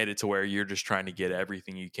 You've made it to where you're just trying to get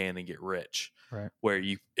everything you can and get rich. Right. Where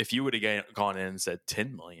if you would have gone in and said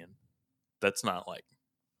 10 million, that's not like.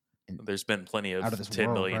 There's been plenty of Out of this $10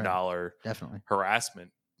 world, million right. Definitely.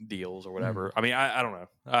 harassment deals or whatever. Mm-hmm. I mean, I don't know.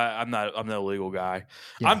 I'm not a legal guy.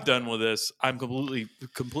 Yeah. I'm done with this. I'm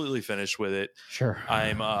completely finished with it. Sure.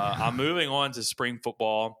 I'm moving on to spring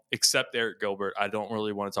football, except Eric Gilbert. I don't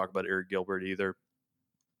really want to talk about Eric Gilbert either.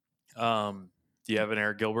 Do you have an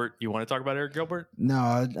Eric Gilbert? You want to talk about Eric Gilbert? No,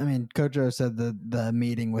 I mean, Coach O said the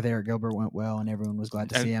meeting with Eric Gilbert went well, and everyone was glad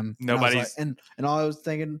to And see him. nobody's- and all I was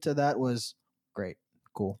thinking to that was, great,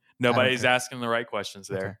 cool. Nobody's care. asking the right questions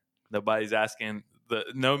there. Okay. Nobody's asking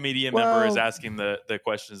no media member is Well- asking the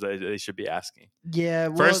questions that they should be asking. Yeah.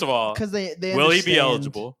 Well, First of all, because they will he be understand-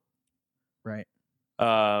 eligible? Right.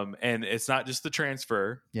 And it's not just the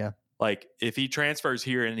transfer. Yeah. Like if he transfers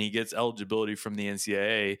here and he gets eligibility from the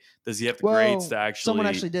NCAA, does he have the Well, grades to actually? Someone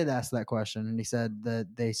actually did ask that question, and he said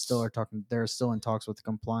that they still are talking. They're still in talks with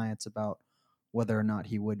compliance about whether or not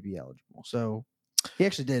he would be eligible. So he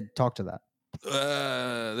actually did talk to that.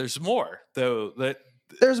 There's more though.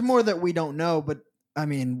 There's more that we don't know, but I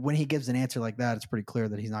mean, when he gives an answer like that, it's pretty clear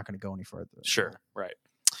that he's not going to go any further. Sure, right.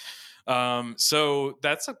 So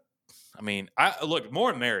that's I mean, look, more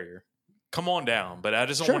and merrier. Come on down, but I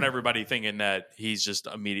just don't Sure. want everybody thinking that he's just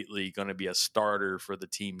immediately going to be a starter for the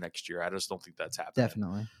team next year. I just don't think that's happening.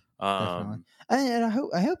 Definitely. Definitely. And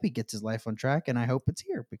I hope he gets his life on track, and I hope it's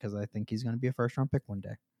here because I think he's going to be a first round pick one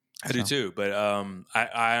day. I do So. too, but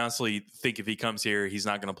I honestly think if he comes here, he's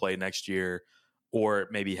not going to play next year, or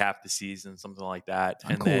maybe half the season, something like that.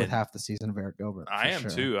 I'm and cool then, with half the season of Eric Gilbert. I for am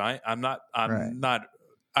sure. too. I'm not. Right.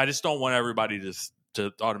 I just don't want everybody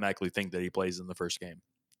to automatically think that he plays in the first game.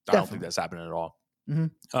 I don't think Definitely. that's happening at all.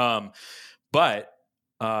 Mhm. But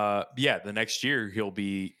yeah, the next year he'll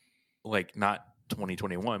be like not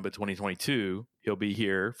 2021, but 2022. He'll be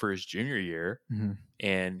here for his junior year, Mhm.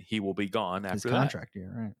 and he will be gone His after that. contract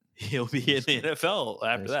year, right? He'll be in the NFL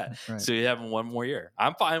after that. Basically, right. So you have him one more year.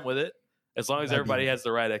 I'm fine with it as long as That'd everybody be- has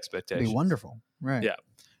the right It'd expectations. be wonderful, right?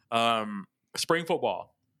 Yeah. Spring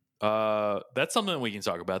football. That's something we can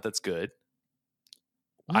talk about. That's good.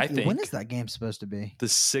 I when think- is that game supposed to be? The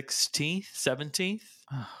 16th, 17th.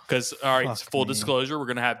 Oh, Because all right, fuck full me. disclosure, we're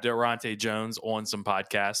gonna have Durante Jones on some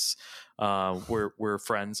podcasts. We're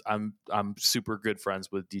friends. I'm super good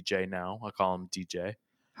friends with DJ now. I call him DJ.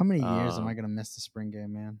 How many years am Um, I going to miss the spring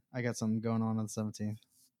game, man? I got something going on the 17th.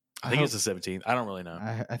 I think it's the 17th. I don't really know.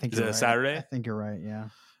 I think Is you're it a right. Saturday? I think you're right. Yeah,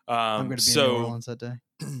 I'm going to be in New So Orleans that day.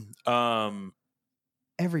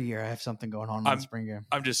 Every year I have something going on in I'm- the spring game.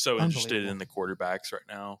 I'm just so interested Unbelievable. in the quarterbacks right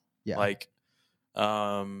now. Yeah, Like,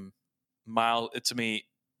 to me,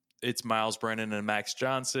 it's Miles Brennan and Max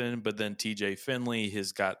Johnson, but then TJ Finley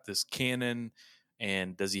has got this cannon.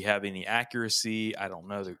 And does he have any accuracy? I don't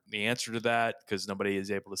know the answer to that because nobody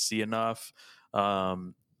is able to see enough.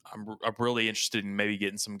 I'm really interested in maybe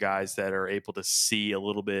getting some guys that are able to see a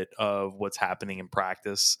little bit of what's happening in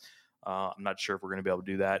practice. I'm not sure if we're going to be able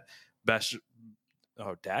to do that. Besh,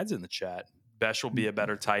 Dad's in the chat. Besh will be a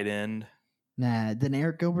better tight end. nah. Then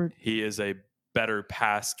Eric Gilbert. He is a better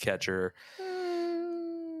pass catcher.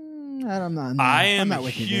 I'm not. I I'm am not a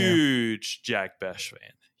with you there. huge Jack Besh fan.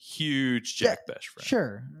 Huge Jack Besh fan.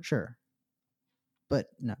 Sure, but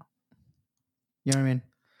no. You know what I mean?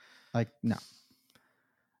 Like no.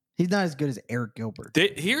 He's not as good as Eric Gilbert.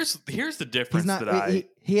 Here's the He's difference not. that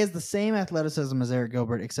He has the same athleticism as Eric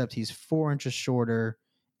Gilbert, except he's 4 inches shorter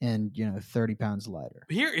and 30 pounds lighter.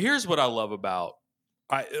 Here's what I love about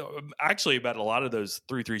about a lot of those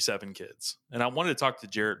 337 kids. And I wanted to talk to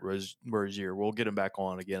Jarrett Rozier. We'll get him back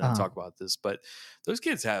on again and talk about this. But those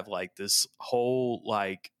kids have like this whole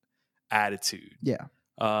like attitude. Yeah.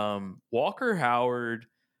 Walker Howard,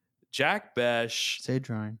 Jack Besh,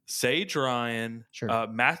 Sage Ryan. Sure.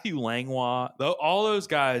 Matthew Langlois. All those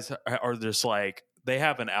guys are just like, they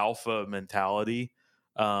have an alpha mentality.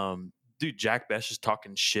 Dude, Jack Besh is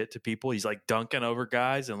talking shit to people. He's like dunking over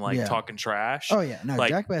guys and like talking trash. Oh yeah, no, like,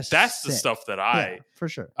 Jack Besh. That's the stuff that for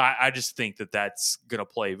sure. I just think that's gonna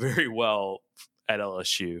play very well at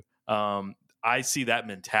LSU. I see that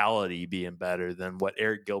mentality being better than what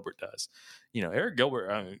Eric Gilbert does. You know, Eric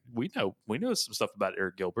Gilbert. We know some stuff about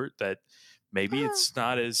Eric Gilbert that maybe it's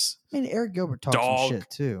not as. I mean, Eric Gilbert talks some shit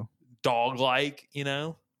too. Dog like, you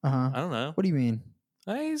know. I don't know. What do you mean?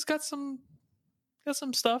 He's got some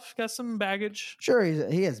stuff, got some baggage. Sure,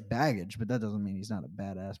 he has baggage, but that doesn't mean he's not a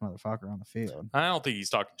badass motherfucker on the field. I don't think he's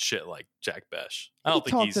talking shit like Jack Besh. He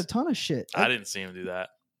talks a ton of shit. I didn't see him do that.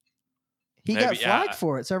 He got flagged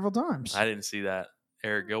for it several times. I didn't see that.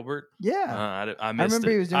 Eric Gilbert? Yeah. I missed remember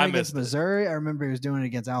it. he was doing it against Missouri. I remember he was doing it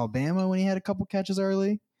against Alabama when he had a couple catches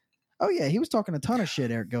early. Oh, yeah. He was talking a ton of shit,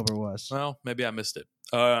 Eric Gilbert was. Well, maybe I missed it.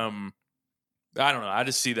 I don't know. I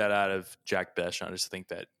just see that out of Jack Besh. I just think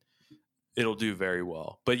that it'll do very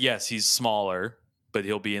well. But yes, he's smaller, but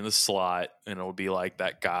he'll be in the slot, and it'll be like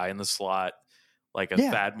that guy in the slot, like a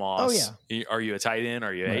Thad Moss. Oh, yeah. Are you a tight end?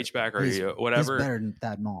 Are you an H-back? Are you whatever? He's better than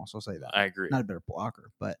Thad Moss, I'll say that. I agree. Not a better blocker,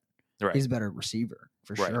 but he's a better receiver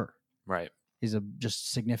for sure. Right. He's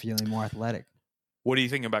just significantly more athletic. What do you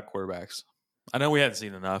think about quarterbacks? I know we haven't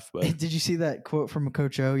seen enough, but did you see that quote from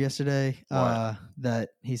Coach O yesterday? That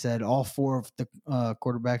he said all four of the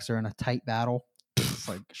quarterbacks are in a tight battle. It's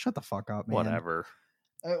like, shut the fuck up, man. Whatever.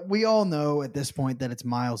 We all know at this point that it's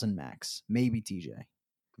Miles and Max. Maybe TJ.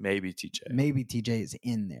 Maybe TJ. Maybe TJ is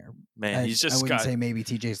in there. Man, he's just. I wouldn't say maybe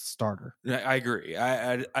TJ's the starter. I agree.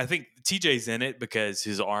 I think TJ's in it because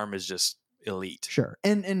his arm is just elite. Sure,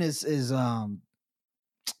 and he's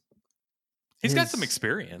got some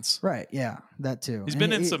experience. Right. Yeah, that too. He's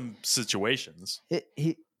been in some situations.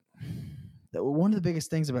 One of the biggest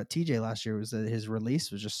things about TJ last year was that his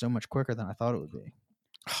release was just so much quicker than I thought it would be.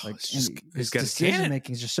 Like his decision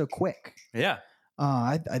making is just so quick. Yeah.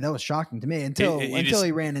 That was shocking to me until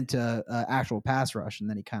he ran into actual pass rush, and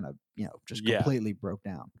then he kind of just completely broke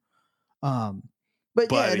down. But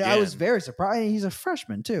again, I was very surprised. He's a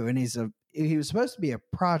freshman too, and he was supposed to be a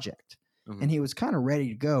project, and he was kind of ready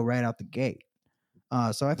to go right out the gate.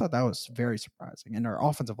 So I thought that was very surprising, and our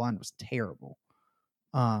offensive line was terrible.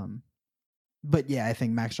 But yeah, I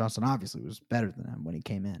think Max Johnson obviously was better than him when he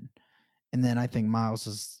came in, and then I think Miles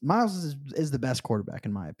is the best quarterback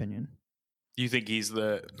in my opinion. You think he's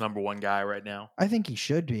the number one guy right now? I think he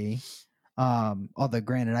should be. Although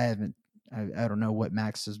granted, I don't know what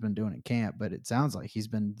Max has been doing in camp, but it sounds like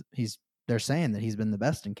they're saying that he's been the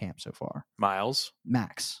best in camp so far. Max.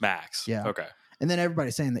 Yeah. Okay. And then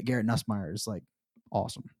everybody's saying that Garrett Nussmeier is like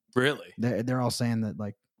awesome. Really? They're all saying that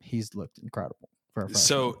like he's looked incredible for a freshman.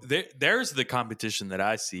 So there's the competition that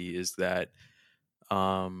I see is that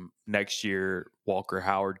next year Walker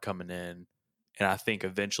Howard coming in, and I think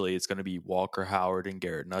eventually it's going to be Walker Howard and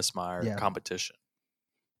Garrett Nussmeier competition.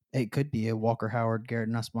 It could be a Walker Howard, Garrett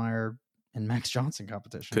Nussmeier, and Max Johnson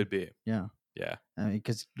competition. Could be. Yeah. Yeah. I mean,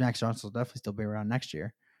 because Max Johnson will definitely still be around next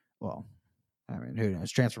year. Well, I mean, who knows?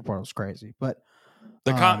 Transfer portal is crazy, but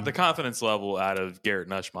the confidence level out of Garrett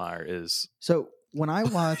Nussmeier is so. When I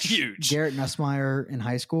watch huge. Garrett Nussmeier in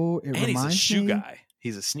high school, he's a shoe guy.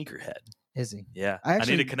 He's a sneakerhead. Is he? Yeah. I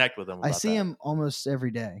need to connect with him. I see him almost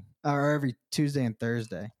every day, or every Tuesday and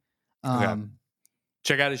Thursday.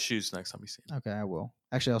 Check out his shoes next time you see him. Okay, I will.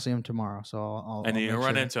 Actually, I'll see him tomorrow. So I'll you'll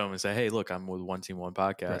run into him and say, "Hey, look, I'm with One Team One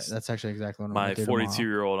Podcast." Right, that's actually exactly what I'm my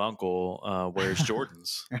 42-year-old uncle wears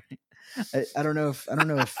Jordans. I don't know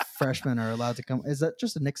if freshmen are allowed to come. Is that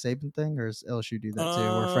just a Nick Saban thing, or does LSU do that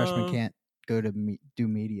too, where freshmen can't go to do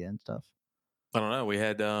media and stuff? I don't know. We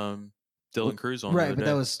had Dylan Cruz on, right? But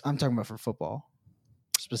I'm talking about for football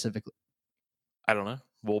specifically. I don't know.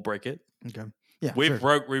 We'll break it. Okay. Yeah, we've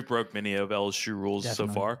broke many of LSU rules so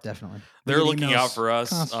far. Definitely, they're looking out for us.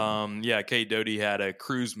 Constantly. Kate Doty had a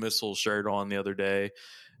cruise missile shirt on the other day.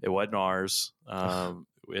 It wasn't ours.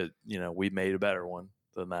 We made a better one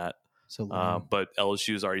than that. So, but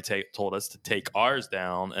LSU's already told us to take ours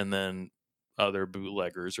down, and then other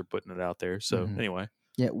bootleggers are putting it out there. So anyway,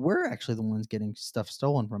 yeah, we're actually the ones getting stuff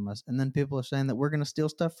stolen from us, and then people are saying that we're going to steal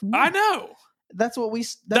stuff from them. I know. That's what we.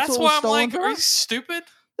 That's why I'm like, are you stupid?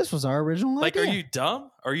 This was our original idea. Are you dumb?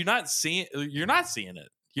 Are you not seeing? You're not seeing it.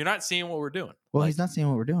 You're not seeing what we're doing. Well, he's not seeing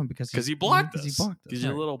what we're doing because he blocked us. Because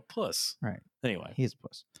you're a little puss. Right. Anyway, he's a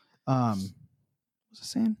puss. What was I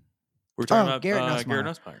saying? We're talking about Garrett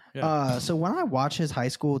Nussmeier. Yeah. So when I watch his high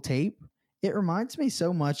school tape, It reminds me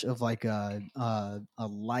so much of like a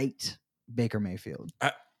light Baker Mayfield.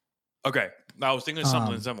 Okay, I was thinking of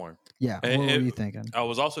something Um, similar. Yeah. It- What were it- you thinking? I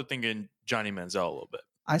was also thinking Johnny Manziel a little bit.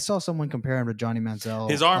 I saw someone compare him to Johnny Manziel.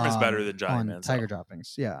 His arm is better than Johnny on Manziel. Tiger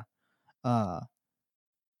Droppings. Yeah.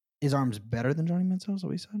 His arm's better than Johnny Manziel. Is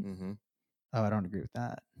what we said. Mm-hmm. Oh, I don't agree with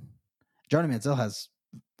that. Johnny Manziel has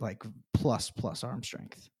like plus arm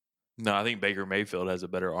strength. No, I think Baker Mayfield has a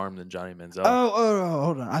better arm than Johnny Manziel. Oh,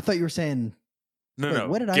 hold on. I thought you were saying. no, wait, no.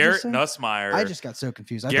 what did I Garrett just say? Nussmeier. I just got so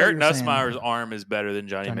confused. I thought Garrett you were saying- Nussmeier's arm is better than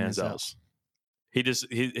Johnny Johnny Manziel. Manziel's. He just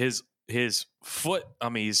his foot. I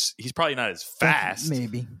mean, he's probably not as fast,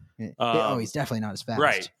 Maybe. He's definitely not as fast.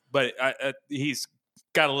 right? But he's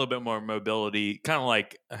got a little bit more mobility, kind of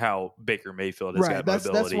like how Baker Mayfield has Right. got That's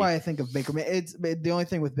mobility. why I think of Baker. It's the only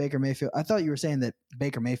thing with Baker Mayfield. I thought you were saying that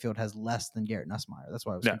Baker Mayfield has less than Garrett Nussmeier. That's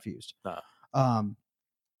why I was No. confused. No.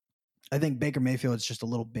 I think Baker Mayfield is just a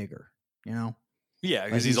little bigger. You know, yeah,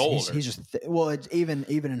 because Like, he's older, He's just even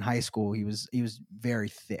in high school, he was very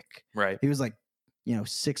thick. right? He was like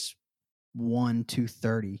 6'1",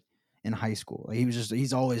 230 in high school. Like,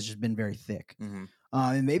 he's always just been very thick. Mhm.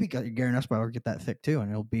 And maybe Garrett Nussmeier will get that thick too, and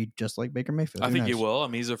he'll be just like Baker Mayfield. I Who think he knows? will. I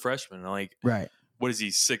mean, he's a freshman. Like, Right. what is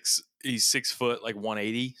he? He's 6 foot, like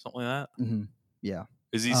 180, something like that. hmm Yeah.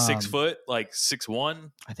 Is he 6 Um, foot, like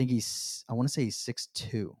 6'1", I think I want to say he's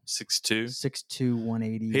 6'2", 6'2"? 6'2",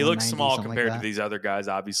 180. He looks 190, small something compared like to that. these other guys,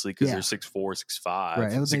 obviously, because Yeah. they're 6'4", 6'5",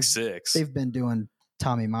 Right, and 6'6". They've been doing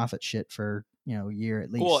Tommy Moffat shit for a year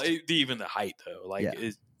at least. Well, even the height though, like Yeah.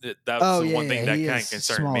 that's the one thing that he kind is of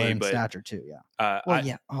concerned smaller me. in But stature too. Yeah. Well,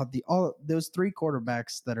 yeah. All those three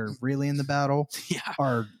quarterbacks that are really in the battle yeah,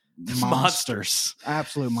 are monsters. monsters.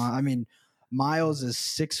 Absolute I mean, Miles is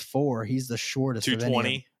 6'4". He's the shortest. of any of them.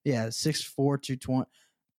 220, Yeah, 6'4", 220.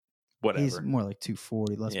 whatever. He's more like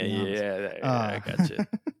 240. Let's yeah, be honest. I got you.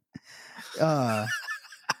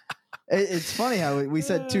 It's funny how we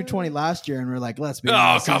said 220 last year, and we're like, let's be Oh,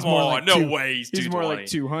 honest. come he's more on, like no two- way. He's He's more 220. like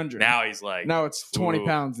 200. Now he's like Now it's 20 Ooh.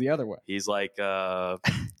 pounds the other way. he's like a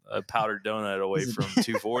powdered donut away He's a- from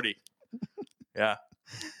 240. Yeah.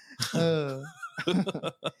 Uh,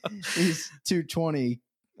 he's 220,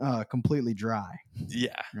 completely dry.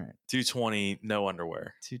 Yeah. Right. 220, no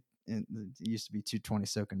underwear. It used to be 220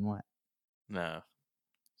 soaking wet. No.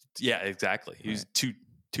 Yeah, exactly. He was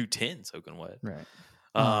 210 soaking wet. Right.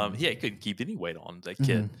 Yeah, he couldn't keep any weight on that Mm-hmm.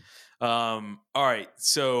 kid. All right,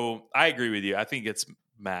 so I agree with you. I think it's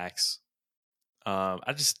Max. I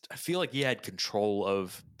feel like he had control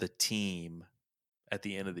of the team at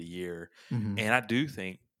the end of the year, Mhm. and I do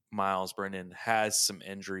think Miles Brennan has some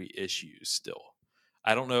injury issues still.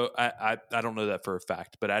 I don't know. I don't know that for a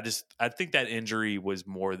fact, but I think that injury was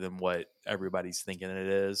more than what everybody's thinking it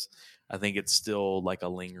is. I think it's still like a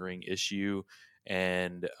lingering issue,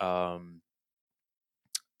 and I'm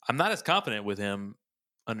not as confident with him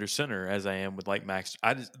under center as I am with like Max.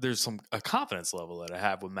 There's a confidence level that I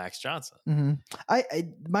have with Max Johnson. Mhm.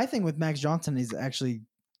 My thing with Max Johnson is actually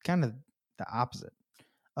kind of the opposite.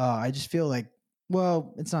 I just feel like,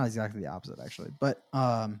 well, it's not exactly the opposite actually, but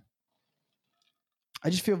I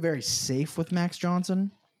just feel very safe with Max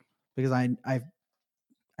Johnson because I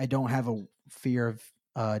don't have a fear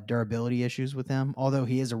of durability issues with him. Although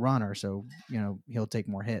he is a runner, so he'll take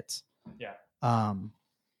more hits. Yeah.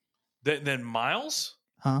 Then Miles.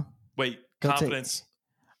 Huh? Wait, He'll take- confidence.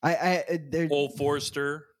 They're Old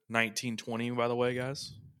Forester 1920. By the way,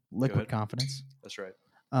 guys. liquid ahead. confidence. That's right.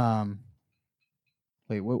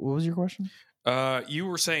 Wait, what was your question? You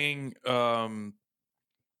were saying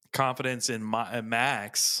confidence in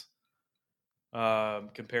Max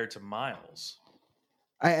compared to Miles.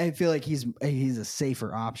 I feel like he's a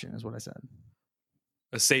safer option, is what I said.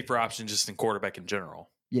 A safer option just in quarterback in general.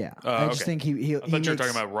 Yeah, I just okay. think he I thought you were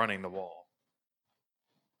talking about running the ball.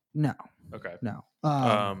 no. Okay. Yeah.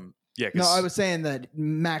 Yeah. No, 'cause- I was saying that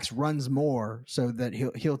Max runs more, so that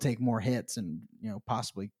he'll take more hits and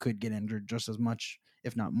possibly could get injured just as much,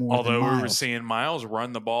 if not more. although than we were Miles. seeing Miles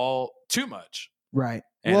run the ball too much. Right.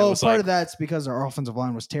 And it Well, was part like- of that's because our offensive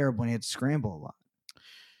line was terrible and he had to scramble a lot.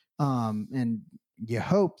 And you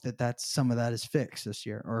hope that some of that is fixed this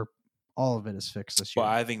year, or all of it is fixed this year.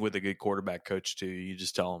 Well, I think with a good quarterback coach too, you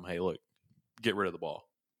just tell him, "Hey, look, get rid of the ball.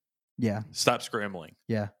 Yeah, Stop scrambling."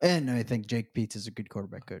 yeah. And I think Jake Peets is a good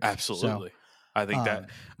quarterback coach. So, Absolutely. I think I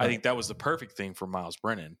but- think that was the perfect thing for Miles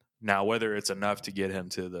Brennan. Now, whether it's enough to get him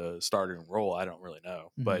to the starting role, I don't really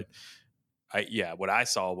know. Mhm. But what I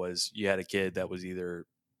saw was you had a kid that was either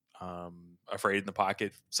afraid in the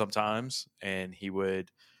pocket sometimes, and he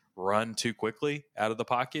would run too quickly out of the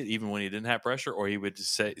pocket, even when he didn't have pressure, or he would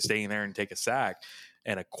just stay in there and take a sack.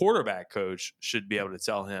 And a quarterback coach should be able to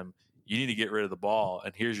tell him, you need to get rid of the ball,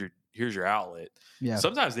 and here's your outlet. Yeah.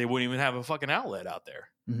 Sometimes they wouldn't even have a fucking outlet out there.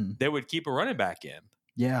 Mhm. They would keep a running back in.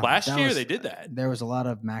 Yeah. Last that year was- they did that. There was a lot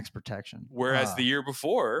of max protection. Whereas the year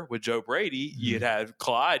before with Joe Brady, you'd had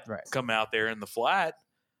Clyde Right. come out there in the flat.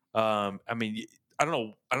 I mean, I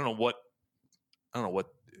don't know what.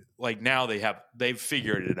 Like now they've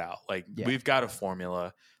figured it out. Like Yeah. we've got a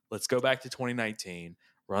formula. Let's go back to 2019.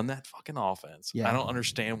 Run that fucking offense. Yeah. I don't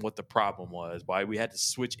understand what the problem was. Why we had to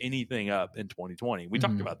switch anything up in 2020. We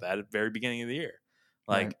talked Mhm. about that at the very beginning of the year.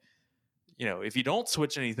 Like, Right. if you don't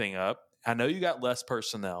switch anything up, I know you got less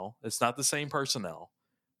personnel. It's not the same personnel,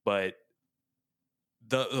 but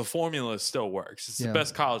the formula still works. It's Yeah. the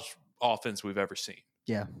best college offense we've ever seen.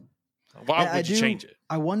 Yeah. Why And would you change it?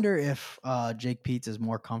 I wonder if Jake Peets is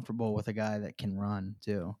more comfortable with a guy that can run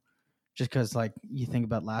too. Just because, like, you think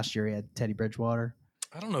about last year, he had Teddy Bridgewater.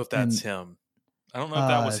 I don't know if that's him. I don't know if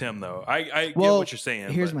that was him though. I get well, what you're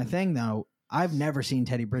saying. Here's but my thing, though. I've never seen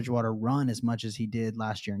Teddy Bridgewater run as much as he did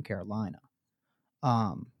last year in Carolina.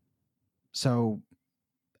 So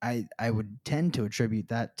I would tend to attribute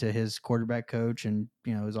that to his quarterback coach and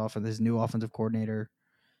his new offensive coordinator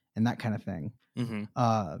and that kind of thing. Mhm.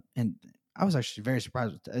 And I was actually very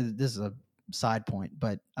surprised. This is a side point,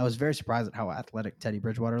 but I was very surprised at how athletic Teddy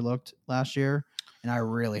Bridgewater looked last year, and I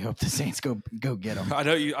really hope the Saints go get him. I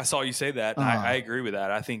know you. I saw you say that. And I agree with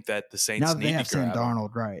that. I think that the Saints Now that need they have to grab Sam him.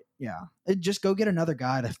 Darnold, right? Yeah, just go get another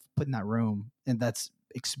guy to put in that room, and that's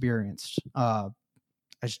experienced.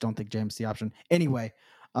 I just don't think James is the option. Anyway,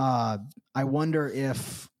 I wonder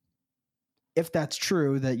if that's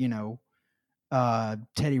true that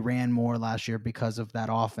Teddy ran more last year because of that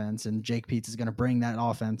offense, and Jake Peets is going to bring that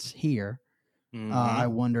offense here. Mhm. I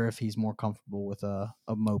wonder if he's more comfortable with a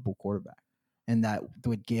mobile quarterback, and that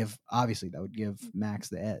would give Max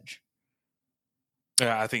the edge.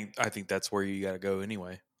 Yeah, I think that's where you got to go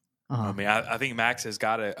anyway. Uh-huh. I mean, I think Max has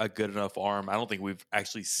got a good enough arm. I don't think we've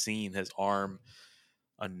actually seen his arm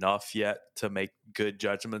enough yet to make good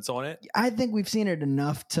judgments on it. I think we've seen it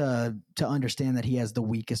enough to understand that he has the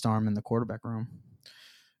weakest arm in the quarterback room,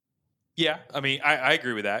 Yeah, I mean, I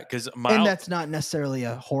agree with that because and that's not necessarily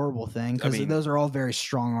a horrible thing because mean, those are all very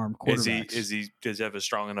strong arm quarterbacks. does he have a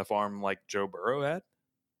strong enough arm like Joe Burrow had?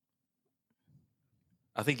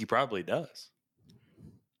 I think he probably does.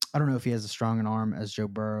 I don't know if he has a strong an arm as Joe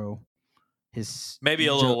Burrow. Maybe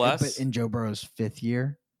a little less. but in Joe Burrow's 5th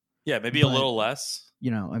year. Yeah, maybe But- a little less.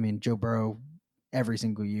 Joe Burrow every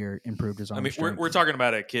single year improved his arm. I mean, strength. we're talking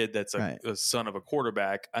about a kid that's Right. a son of a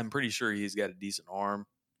quarterback. I'm pretty sure he's got a decent arm.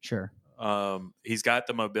 Sure. He's got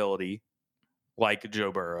the mobility like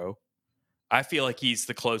Joe Burrow. I feel like he's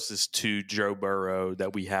the closest to Joe Burrow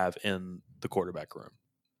that we have in the quarterback room.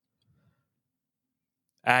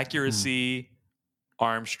 Accuracy,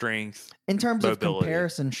 arm strength. In terms Mobility. of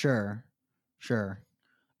comparison, sure.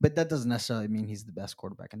 But that doesn't necessarily mean he's the best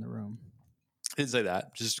quarterback in the room. Didn't say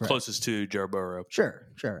that. Just Right. closest to Joe Burrow. Sure.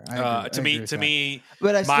 I agree with that. Me,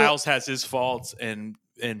 but I Miles has his faults and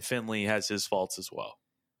Finley has his faults as well.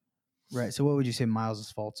 right. So what would you say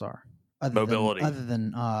Miles' faults are? Mobility.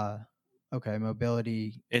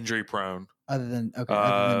 Mobility. Injury prone. Other than injury Pocket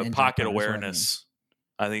prone is what I mean. awareness.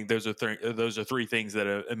 I think those are three things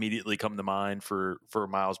that immediately come to mind for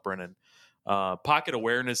Miles Brennan. Pocket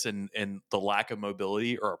awareness and the lack of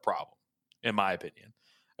mobility are a problem, in my opinion,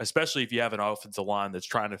 especially if you have an offensive line that's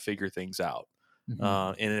trying to figure things out.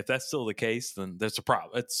 Mhm. And if that's still the case, then there's a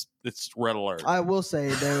problem. It's red alert. I will say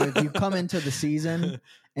though, if you come into the season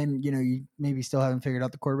and you maybe still haven't figured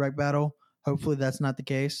out the quarterback battle, hopefully that's not the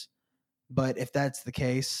case. But if that's the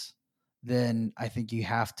case, then I think you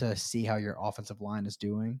have to see how your offensive line is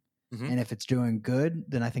doing. Mhm. And if it's doing good,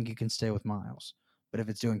 then I think you can stay with Miles. But if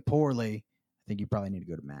it's doing poorly, I think you probably need to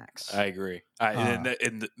go to Max. I agree.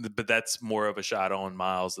 But that's more of a shot on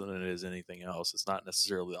Miles than it is anything else. It's not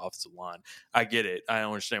necessarily the offensive line. I get it. I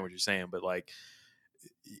understand what you're saying, but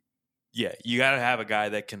you got to have a guy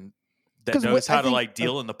that 'Cause knows I how to think-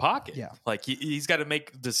 deal in the pocket. yeah. Like he's got to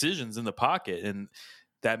make decisions in the pocket, and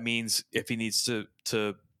that means if he needs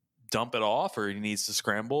to dump it off, or he needs to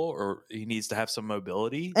scramble, or he needs to have some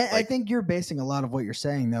mobility. And I think you're basing a lot of what you're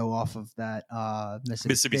saying though off of that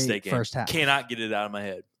Mississippi State game. first half. Cannot get it out of my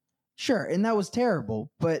head. Sure, and that was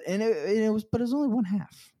terrible, but it was only one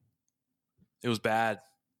half. It was bad.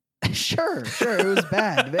 Sure, it was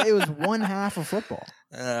bad. But it was one half of football,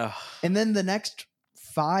 Uh, and then the next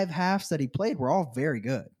 5 halves that he played were all very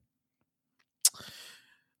good.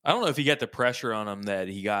 I don't know if he got the pressure on him that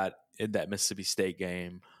he got in that Mississippi State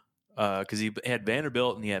game, because he had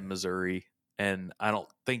Vanderbilt and he had Missouri, and I don't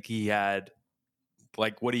think he had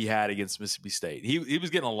like what he had against Mississippi State. He was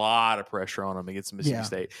getting a lot of pressure on him against Mississippi Yeah,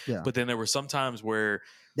 State. yeah. But then there were some times where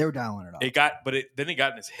They were dialing it up. then it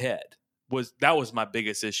got in his head. That was my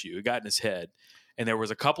biggest issue. It got in his head. And there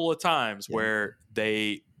was a couple of times where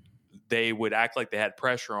they would act like they had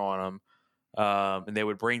pressure on him, and they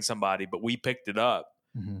would bring somebody, but we picked it up.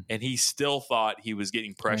 Mm-hmm. And he still thought he was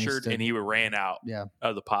getting pressured, and he ran out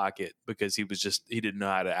of the pocket because he didn't know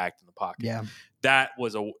how to act in the pocket. Yeah. That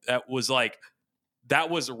was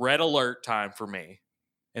red alert time for me.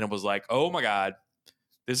 And it was like, oh my God,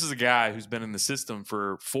 this is a guy who's been in the system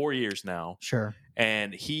for 4 years now. Sure.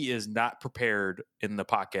 And he is not prepared in the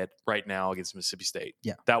pocket right now against Mississippi State.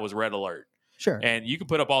 Yeah. That was red alert. Sure. And you can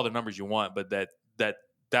put up all the numbers you want, but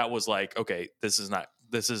that was like, okay, this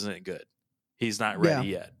isn't good. He's not ready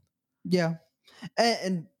yet. Yeah.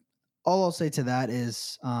 And all I'll say to that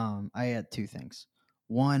is I had two things.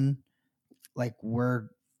 One, like we're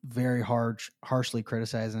very harshly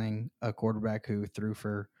criticizing a quarterback who threw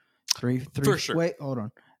for three For sure. Wait, hold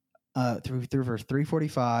on. Threw for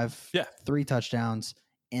 345, 3 touchdowns,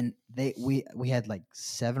 and we had like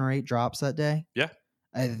 7 or 8 drops that day. Yeah.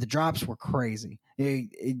 The drops were crazy.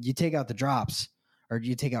 You take out the drops, or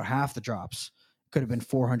you take out half the drops, could have been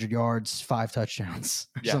 400 yards, 5 touchdowns,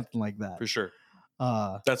 or something like that. For sure.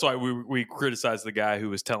 That's why we criticized the guy who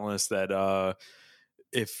was telling us that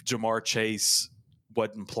if Jamar Chase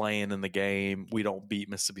wasn't playing in the game, we don't beat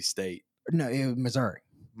Mississippi State. No, it was Missouri.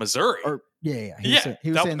 Or He was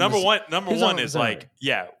saying number one is Missouri.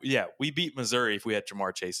 like, we beat Missouri if we had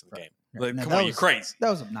Jamar Chase in the game. Like, No, come that on, you're was crazy. That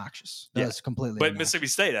was obnoxious. That was completely. But obnoxious. Mississippi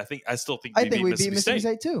State, I still think I we think beat we beat Mississippi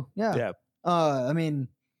State too. Yeah. Yeah. I mean,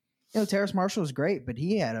 Terrace Marshall was great, but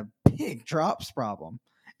he had a big drops problem.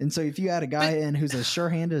 And so if you had a guy in who's as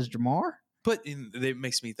sure-handed as Jamar, but it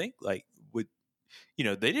makes me think like,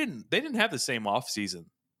 they didn't have the same off season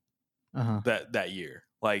that year.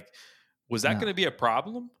 Like, was that going to be a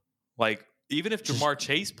problem? Like, even if Jamar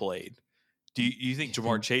Chase played, do you think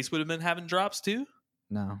Jamar Chase would have been having drops too?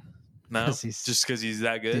 No, just because he's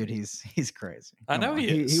that good, dude. He's crazy. I know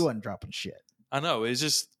he is. He wasn't dropping shit. I know. It's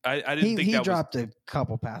just I didn't think he that dropped a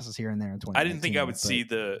couple passes here and there in 2019. I didn't think I would see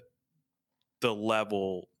the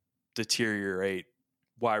level deteriorate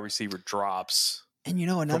wide receiver drops. And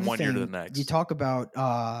another from one thing, year to the next. You talk about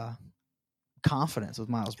confidence with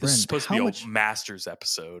Miles Brennan. This is supposed to be a Masters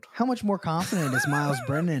episode. How much more confident is Miles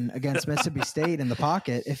Brennan against Mississippi State in the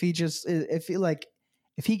pocket if he gets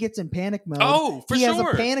in panic mode? Oh, for he sure.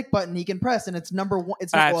 has a panic button he can press, and it's number 1.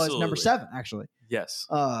 It's number 7 actually. Yes.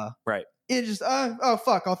 Right. It just oh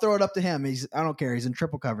fuck, I'll throw it up to him. I don't care. He's in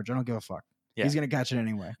triple coverage. I don't give a fuck. Yeah. He's gonna catch it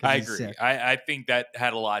anyway. I agree. I think that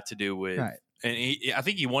had a lot to do with, right. And I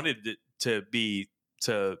think he wanted it to be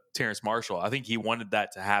to Terrace Marshall. I think he wanted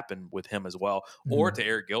that to happen with him as well, or to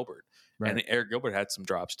Eric Gilbert. Right. And Eric Gilbert had some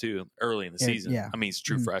drops too early in the season. Yeah. I mean, he's a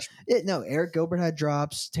true freshman. Eric Gilbert had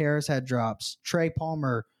drops. Terrace had drops. Trey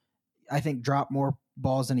Palmer, I think, dropped more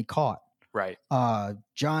balls than he caught. Right.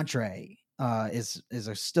 John Trey is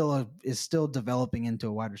still developing into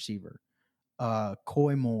a wide receiver.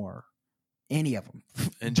 Coy Moore, any of them.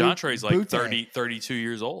 And John Trey's like 32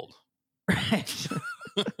 years old. Right.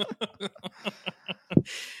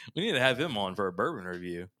 We need to have him on for a bourbon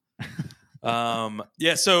review.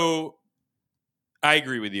 So I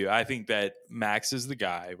agree with you. I think that Max is the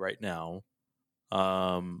guy right now.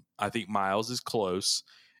 I think Miles is close,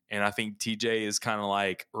 and I think TJ is kind of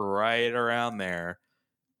like right around there.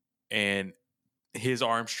 And his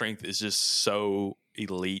arm strength is just so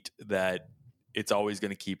elite that it's always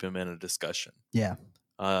going to keep him in a discussion. Yeah.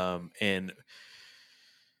 And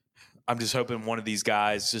I'm just hoping one of these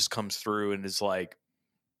guys just comes through and is like,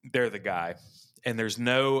 they're the guy. And there's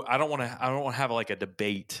I don't want to have like a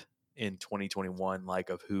debate in 2021, like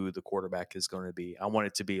of who the quarterback is going to be. I want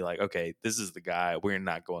it to be like, okay, this is the guy. We're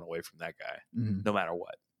not going away from that guy, no matter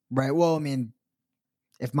what. Right. Well, I mean,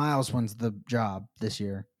 if Miles wins the job this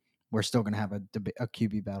year, we're still going to have a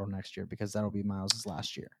QB battle next year because that'll be Miles's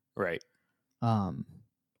last year. Right.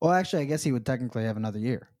 Well, actually, I guess he would technically have another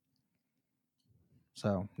year.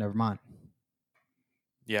 So never mind.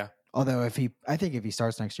 Yeah. Although I think if he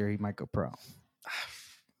starts next year, he might go pro.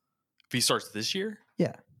 If he starts this year?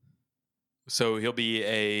 Yeah. So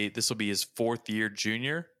this will be his 4th year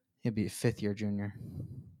junior? He'll be a 5th year junior.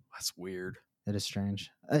 That's weird. It is strange.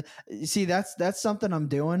 See, that's something I'm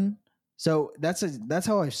doing. So that's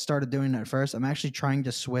how I started doing it at first. I'm actually trying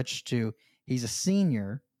to switch to he's a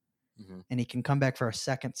senior and he can come back for a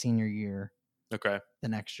second senior year. Okay. The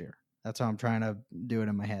next year. That's how I'm trying to do it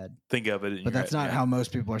in my head. Think of it. But that's not how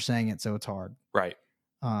most people are saying it, so it's hard. Right.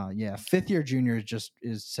 5th year junior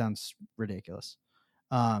sounds ridiculous.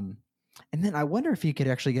 And then I wonder if he could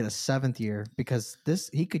actually get a 7th year because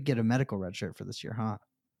he could get a medical red shirt for this year, huh?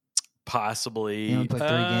 Possibly. He only played 3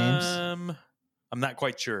 games. I'm not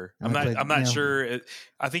quite sure. And they played, I'm not you know, sure.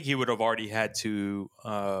 I think he would have already had to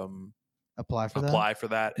apply for that. apply for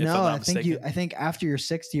that. If No, I'm not I think mistaken. I think after your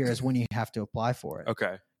 6th year is when you have to apply for it.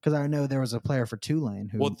 Okay. Because I know there was a player for Tulane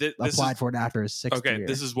who Well, this applied is- for it after his 6th Okay, year.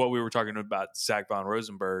 this is what we were talking about Zach Von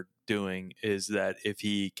Rosenberg doing, is that if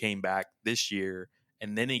he came back this year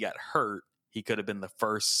and then he got hurt, he could have been the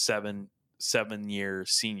first seven-year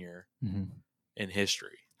senior Mhm. in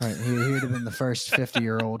history. Right. He would have been the first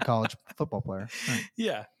 50-year-old college football player. Right.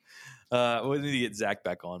 Yeah. We need to get Zach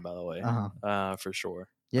back on, by the way, Uh-huh. for sure.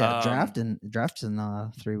 Yeah, draft's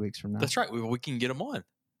in 3 weeks from now. That's right. We can get him on.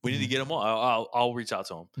 We need to get him on. I'll reach out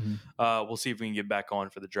to him. Mhm. We'll see if we can get back on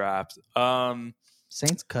for the draft.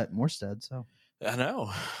 Saints cut Morstead, so I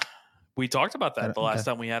know. We talked about that the last Okay.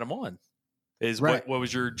 time we had him on. Is Right. what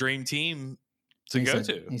was your dream team to he go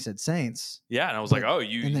said, to? He said Saints. Yeah, and I was But- like, oh, and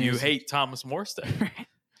then you he was- hate Thomas Morstead. Right.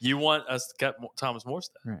 You want us to cut Thomas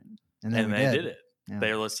Morstead. Right. And then we they did it. Yeah.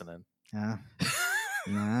 They're listening. Yeah.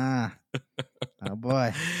 Nah. Oh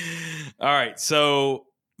boy. All right. So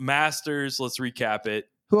Masters, let's recap it.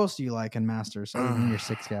 Who else do you like in Masters other than your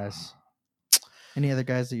 6 guys? Any other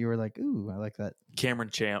guys that you were like, ooh, I like that? Cameron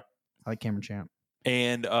Champ. I like Cameron Champ.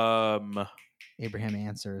 And Abraham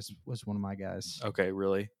Answers was one of my guys. okay,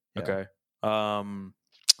 really? Yeah. Okay.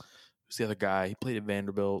 Who's the other guy? He played at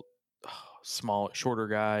Vanderbilt. Shorter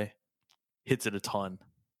guy. Hits it a ton.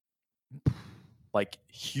 Like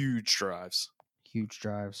huge drives. Huge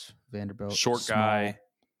drives. Vanderbilt. Short small. guy.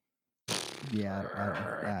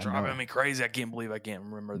 Yeah. Driving me crazy. I can't believe I can't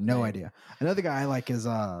remember. The No name. idea. Another guy I like is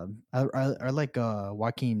I like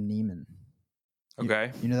Joaquin Neiman.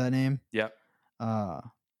 Okay. You know that name? Yep.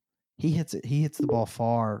 He hits it. He hits the ball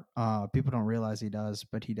far. People don't realize he does,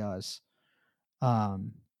 but he does.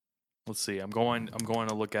 Let's see. I'm going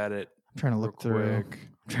to look at it. I'm trying to real look through. quick.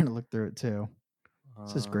 I'm trying to look through it too.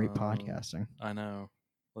 This is great Um, podcasting. I know.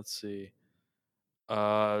 Let's see.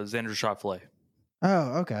 Xander Schauffele.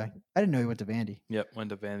 Oh, okay. I didn't know he went to Vandy. Yep, went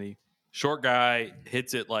to Vandy. Short guy,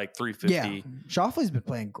 hits it like 350. Yeah, Shoffley's been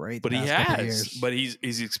playing great, the But he past couple has. years. But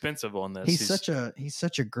he's expensive on this. he's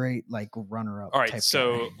such a great like runner up. All right, type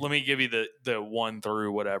so guy. let me give you the 1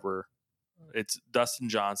 through whatever. It's Dustin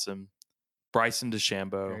Johnson, Bryson There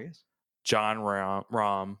DeChambeau, he is. John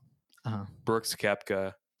Rahm, Uh-huh. Brooks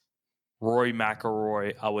Koepka, Rory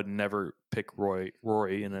McIlroy. I would never pick Rory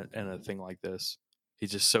in a thing like this.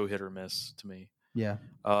 He's just so hit or miss to me. Yeah.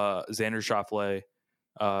 Xander Schauffele,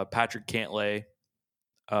 Patrick Cantlay,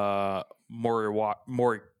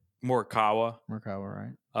 Morikawa,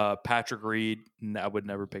 Merkawa, right? Patrick Reed. I would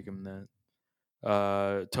never pick him then.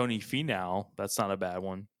 Tony Finau, that's not a bad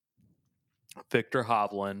one. Victor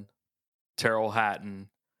Hovland, Terrell Hatton,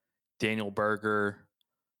 Daniel Berger,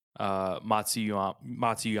 Matsuyama,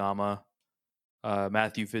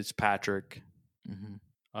 Matthew Fitzpatrick,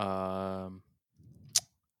 Mm-hmm.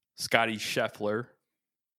 Scotty Scheffler,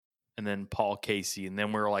 and then Paul Casey, and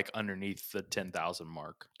then we're like underneath the 10,000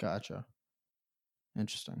 mark. Gotcha.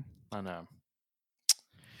 Interesting.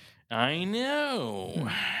 I know.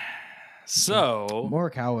 So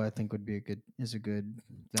Morikawa, I think, would be a good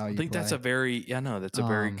value. I think that's a play. very that's a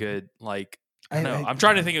very Um, good like. I I- know. I- I'm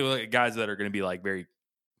trying to think of like guys that are going to be like very.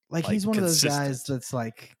 like like, he's one of those guys consistent. that's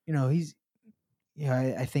like, he's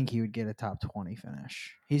I think he would get a top 20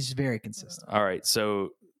 finish. He's very consistent. All right, so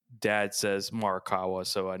Dad says Morikawa,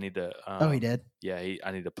 so I need to. Oh, he did. Yeah,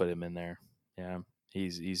 I need to put him in there. Yeah,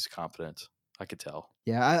 he's confident. I could tell.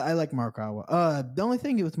 Yeah, I like Morikawa. The only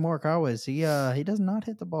thing with Morikawa is he does not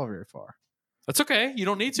hit the ball very far. That's okay. You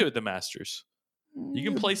don't need to at the Masters. You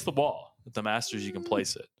can Mm, place the ball at the Masters. You can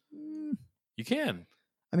place it. mm, You can.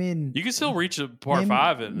 I mean, You can still reach a par name-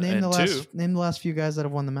 5 and name the 2. name the last few guys that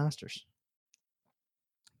have won the Masters.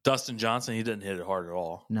 Dustin Johnson, he didn't hit it hard at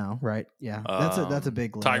all. No, right? Yeah, that's a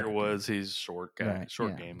big Tiger limit. Woods, he's a short guy, Right,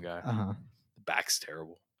 short yeah. game guy. Uh-huh. The back's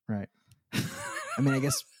terrible. Right. I mean, I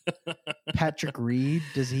guess Patrick Reed,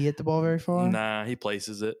 does he hit the ball very far? Nah, he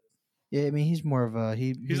places it. Yeah, I mean, he's more of a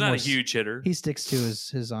He's not more a huge hitter. He sticks to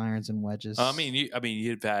his irons and wedges. I mean,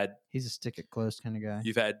 you've had he's a stick it close kind of guy.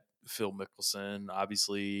 you've had Phil Mickelson,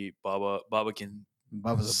 obviously Bubba can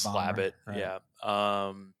Bubba's a slap bomber, it. right. Yeah.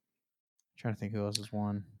 Trying to think who else has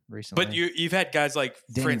won recently. But you've had guys like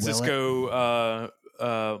Danny Francisco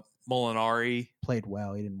Molinari. played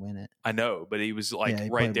well. He didn't win it. I know, but he was like Yeah, he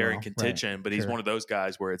right played there well. in Right. contention. But he's Sure. one of those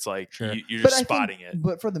guys where it's like Sure. you're But just I think- spotting it.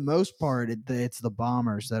 But for the most part, it's the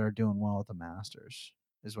bombers that are doing well at the Masters.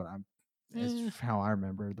 Is what Eh. is how I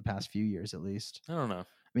remember the past few years at least. I don't know. I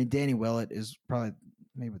mean, Danny Willett is probably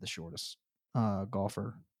maybe the shortest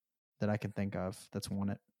golfer that I can think of that's won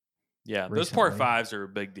it. Yeah, those par recently. fives are a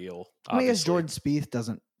big deal. I mean, I guess obviously. Jordan Spieth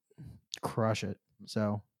doesn't crush it,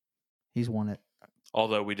 so he's won it.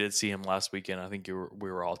 Although we did see him last weekend, I think we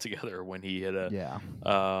were all together when he hit Yeah,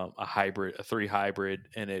 a 3 hybrid,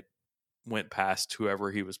 and it went past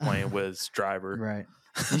whoever he was playing with's driver. right.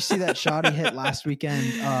 You see that shot he hit last weekend?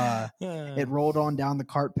 It rolled on down the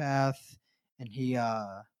cart path, and he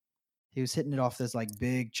was hitting it off this like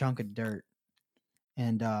big chunk of dirt,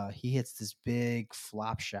 and he hits this big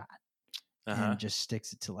flop shot and just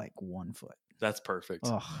sticks it to like 1 foot. That's perfect.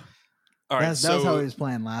 Oh, All right, that was how he was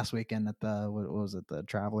playing last weekend at the what was it, the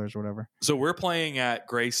Travelers or whatever. so we're playing at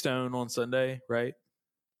Greystone on Sunday, right?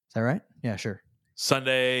 Is that right? Yeah, sure.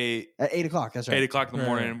 Sunday, At 8:00. That's right. 8:00 in the Right,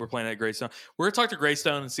 morning, right. We're playing at Greystone. We're gonna talk to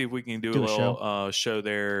Greystone and see if we can do a Do a little show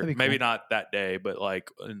there. That'd be Maybe cool. not that day, but like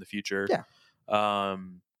in the future. Yeah.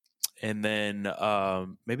 And then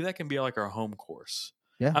maybe that can be like our home course.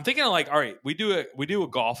 Yeah. I'm thinking of like, all right, we do a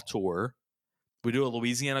golf tour. We do a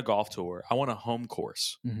Louisiana golf tour. I want a home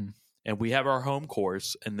course. Mhm. And we have our home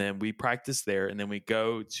course, and then we practice there, and then we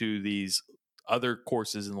go to these other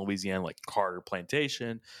courses in Louisiana, like Carter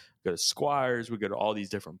Plantation, go to Squires, we go to all these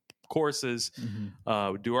different courses,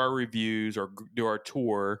 Mhm. we do our reviews or do our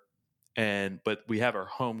tour, but we have our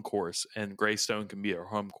home course, and Greystone can be our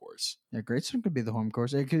home course. Yeah, Greystone could be the home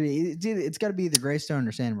course. It could be. It's got to be the Greystone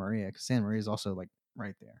or Santa Maria, because Santa Maria is also like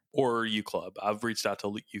right there. Or U Club. I've reached out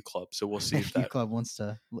to U Club, so we'll see if U that. Club wants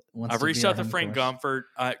to. I've be reached our out to home Frank course.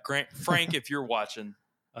 Gumford. Frank, if you're watching,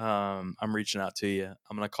 I'm reaching out to you.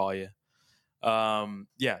 I'm gonna call you.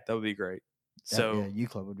 Yeah, that would be great. So U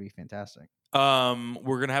Club would be fantastic.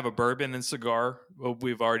 we're gonna have a bourbon and cigar.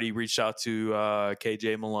 We've already reached out to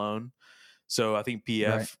KJ Malone, so I think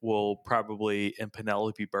PF Right. will probably, and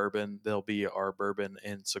Penelope Bourbon, they'll be our bourbon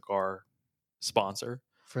and cigar sponsor.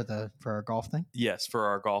 For our golf thing. Yes, for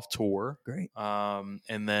our golf tour. Great.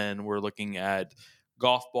 And then we're looking at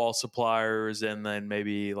golf ball suppliers, and then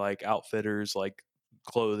maybe like outfitters, like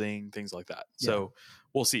clothing, things like that. Yeah. So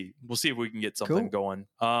we'll see if we can get something Cool. going.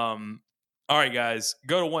 All right, guys,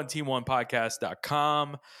 go to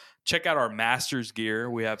oneteam1podcast.com. Check out our Masters gear.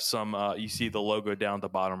 We have some, you see the logo down at the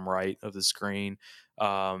bottom right of the screen.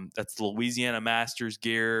 That's the Louisiana Masters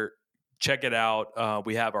gear. Check it out.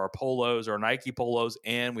 We have our polos, our Nike polos,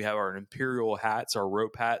 and we have our Imperial hats, our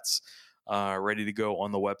rope hats, ready to go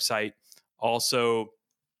on the website. Also,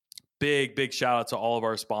 big shout out to all of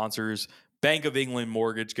our sponsors. Bank of England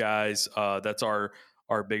Mortgage, guys. That's our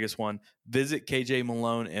biggest one. Visit KJ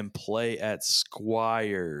Malone and play at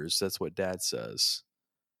Squires. That's what Dad says.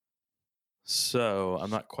 So I'm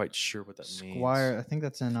not quite sure what that means. Squire, I think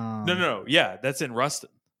that's in. No. Yeah, that's in Ruston.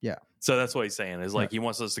 Yeah. So that's what he's saying is like Right. he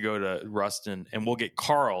wants us to go to Ruston, and we'll get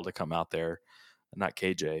Carl to come out there. Not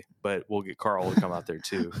KJ, but we'll get Carl to come out there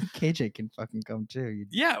too. KJ can fucking come too. You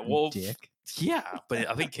Yeah, well, dick. yeah, but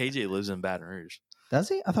I think KJ lives in Baton Rouge. Does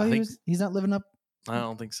he? I thought I he think- was. He's not living up. I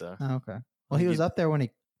don't think so. Oh, okay. I Well, he think was he- up there when he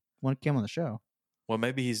came on the show. Well,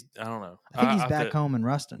 maybe he's. I don't know. I think I'll he's have back to- home in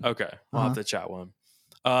Ruston Okay, I'll have Uh-huh. to chat with him.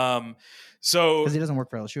 So because he doesn't work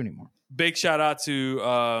for LSU anymore. big shout out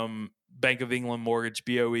to Bank of England Mortgage,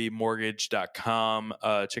 boemortgage.com.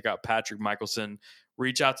 Check out Patrick Michelson.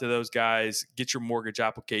 Reach out to those guys. Get your mortgage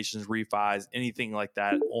applications, refis, anything like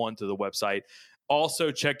that onto the website.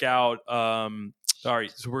 Also, check out, all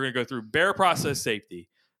right, so we're going to go through Bear Process Safety.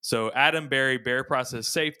 So Adam Barry, Bear Process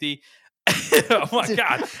Safety. Oh, my Dude,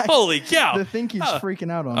 God. Holy cow. The thing keeps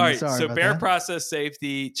freaking out on All me. right, Sorry so about Bear that. Process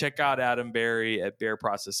Safety, check out Adam Barry at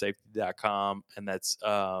bearprocesssafety.com, and that's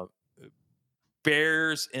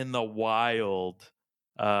Bears in the Wild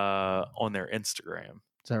on their Instagram.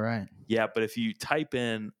 Is that right? Yeah, but if you type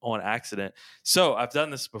in on accident, so I've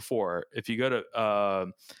done this before. If you go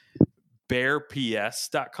to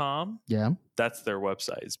bearps.com, Yeah. that's their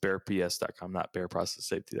website. It's bearps.com, not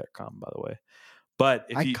bearprocesssafety.com, by the way. But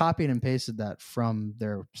if I you copied and pasted that from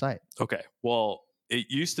their site. Okay. Well, it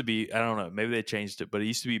used to be, I don't know, maybe they changed it, but it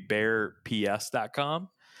used to be bearps.com.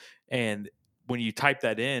 And when you type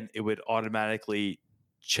that in, it would automatically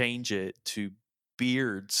change it to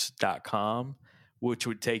beards.com, which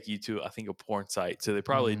would take you to, I think, a porn site. So they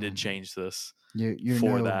probably did change this. You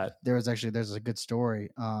For know, that. there's a good story.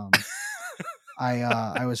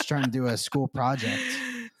 I was trying to do a school project,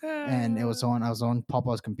 and I was on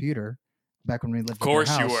Papa's computer back when we lived. Of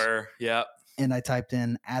course you were. Yep. And I typed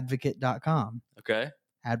in advocate.com. Okay.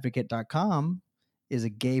 Advocate.com is a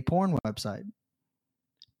gay porn website.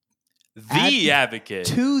 The Advocate.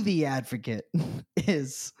 To the Advocate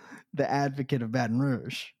is the Advocate of Baton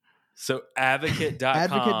Rouge. So advocate.com.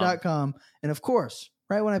 Advocate.com. And of course,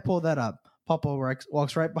 right when I pulled that up, Papa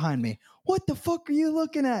walks right behind me. What the fuck are you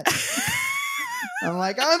looking at? I'm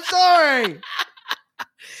like, I'm sorry.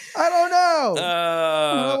 I don't know.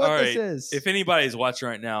 I don't know what all this right. is. If anybody's watching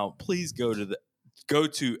right now, please go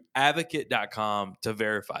to advocate.com to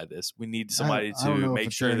verify this. We need somebody I don't know to if make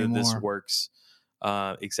it's sure there that this anymore. works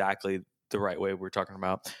exactly the right way we're talking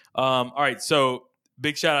about. All right, so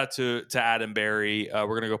big shout out to Adam Berry.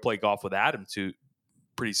 We're gonna go play golf with Adam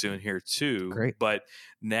pretty soon here too. Great. But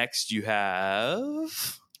next you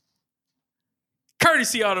have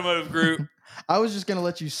Courtesy Automotive Group. I was just gonna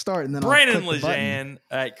let you start, and then Brandon I'll click the button. Lejean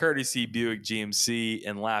at Courtesy Buick GMC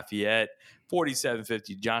in Lafayette,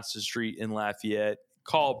 4750 Johnson Street in Lafayette.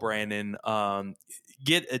 Call Brandon.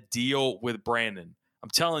 Get a deal with Brandon. I'm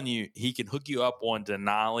telling you, he can hook you up on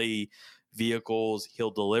Denali vehicles.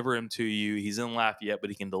 He'll deliver them to you. He's in Lafayette, but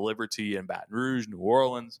he can deliver to you in Baton Rouge, New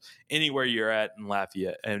Orleans, anywhere you're at in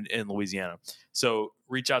Lafayette and in Louisiana. So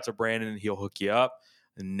reach out to Brandon. He'll hook you up.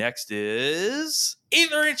 Next is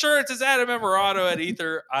Ether Insurance. It's Adam Emerato at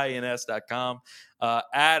etherins.com.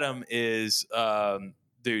 Adam is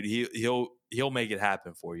dude, he'll make it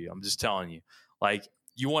happen for you. I'm just telling you. Like,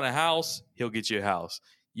 you want a house, he'll get you a house.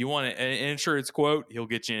 You want an insurance quote, he'll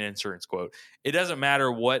get you an insurance quote. It doesn't matter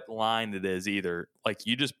what line it is either. Like,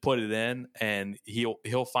 you just put it in and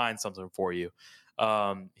he'll find something for you.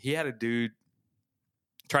 He had a dude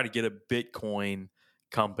try to get a Bitcoin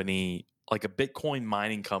company, like a Bitcoin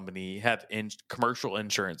mining company, have commercial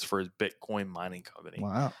insurance for his Bitcoin mining company.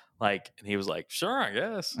 Wow. Like, and he was like, sure, I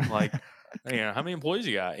guess. Like, how many employees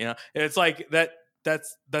you got? It's like that.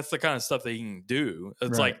 That's the kind of stuff that he can do.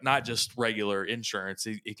 It's Right. like not just regular insurance.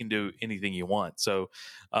 He can do anything you want. So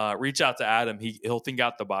reach out to Adam. He'll think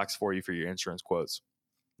out the box for you for your insurance quotes.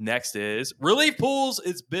 Next is Relief Pools.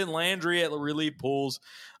 It's Ben Landry at Relief Pools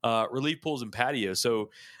and Patio.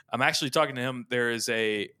 So I'm actually talking to him.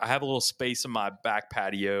 I have a little space in my back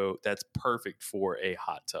patio that's perfect for a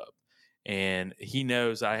hot tub. And he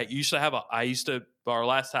knows our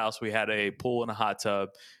last house, we had a pool and a hot tub,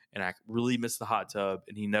 and I really miss the hot tub,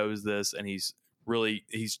 and he knows this, and he's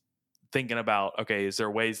thinking about, okay, is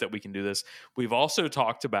there ways that we can do this? We've also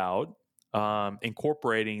talked about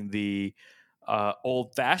incorporating the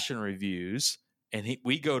old fashioned reviews, and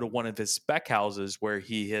we go to one of his spec houses where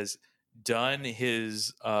he has done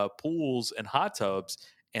his pools and hot tubs,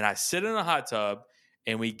 and I sit in a hot tub,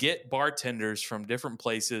 and we get bartenders from different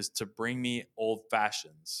places to bring me old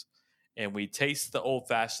fashions. And we taste the old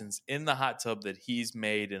fashions in the hot tub that he's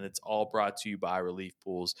made, and it's all brought to you by Relief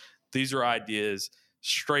Pools. These are ideas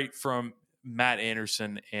straight from Matt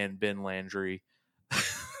Anderson and Ben Landry.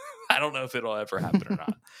 I don't know if it'll ever happen or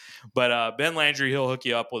not. But Ben Landry, he'll hook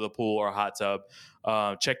you up with a pool or a hot tub.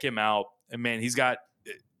 Check him out. And, man,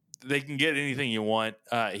 they can get anything you want.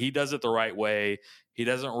 He does it the right way. He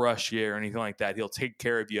doesn't rush you or anything like that. He'll take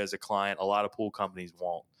care of you as a client. A lot of pool companies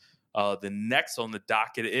won't. The next on the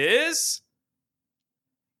docket is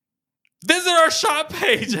visit our shop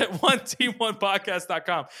page at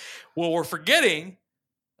oneteam1podcast.com. Well, we're forgetting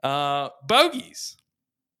Bogies.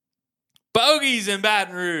 Bogies in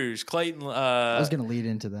Baton Rouge. Clayton. I was going to lead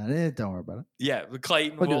into that. Don't worry about it. Yeah,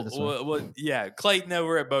 Clayton. We'll do it this way. Clayton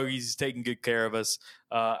over at Bogies is taking good care of us.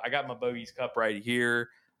 I got my Bogies cup right here.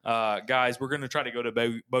 Guys, we're going to try to go to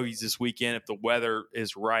Bogies this weekend if the weather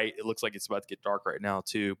is right. It looks like it's about to get dark right now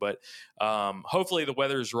too, but hopefully the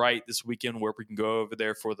weather is right this weekend where we can go over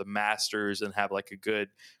there for the Masters and have like a good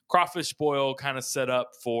crawfish boil kind of set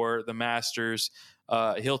up for the Masters.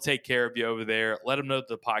 He'll take care of you over there. Let him know that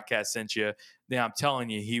the podcast sent you. Now, I'm telling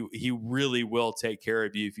you, he really will take care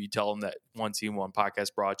of you if you tell him that One Team One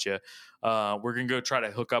Podcast brought you. We're going to go try to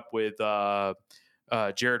hook up with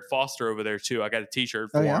Jared Foster over there too. I got a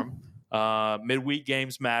t-shirt for him. Midweek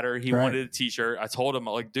games matter. He wanted a t-shirt. I told him,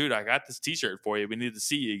 like, dude, I got this t-shirt for you. We need to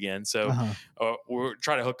see you again. So we're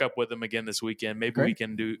trying to hook up with him again this weekend. Maybe we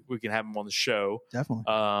can have him on the show. Definitely.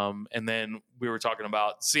 And then we were talking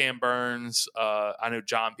about Sam Burns. I know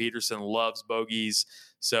John Peterson loves Bogies.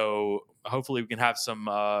 So hopefully we can have some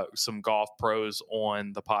golf pros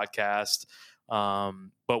on the podcast.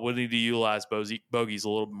 But we'll need to utilize Bogies a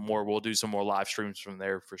little bit more. We'll do some more live streams from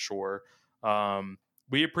there for sure.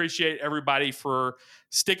 We appreciate everybody for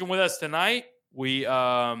sticking with us tonight. We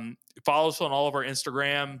follow us on all of our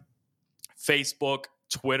Instagram, Facebook,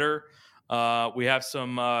 Twitter. We have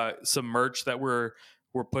some merch that we're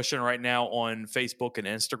pushing right now on Facebook and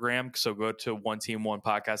Instagram. So go to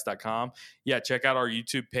oneteam1podcast.com. Yeah, check out our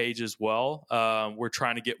YouTube page as well. We're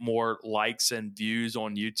trying to get more likes and views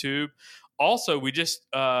on YouTube. Also, we just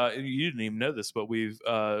you didn't even know this, but we've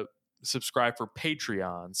subscribed for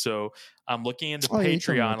Patreon. So I'm looking into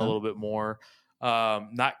Patreon a little bit more.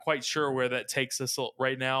 Not quite sure where that takes us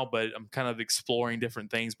right now, but I'm kind of exploring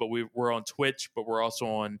different things. But we're on Twitch, but we're also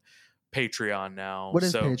on Patreon now. What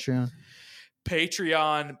is Patreon?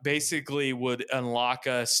 Patreon basically would unlock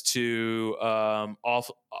us to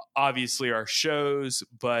obviously our shows,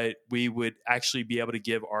 but we would actually be able to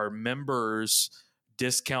give our members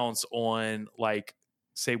discounts on, like,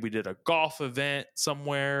 say we did a golf event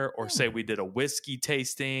somewhere, or say we did a whiskey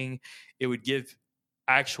tasting. It would give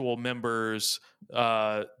actual members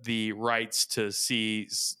the rights to see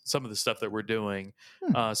some of the stuff that we're doing,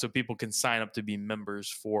 so people can sign up to be members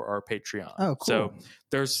for our Patreon. Oh, cool. So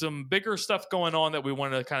there's some bigger stuff going on that we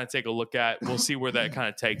want to kind of take a look at. We'll see where that kind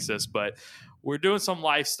of takes us, but we're doing some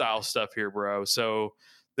lifestyle stuff here, bro. So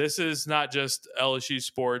this is not just LSU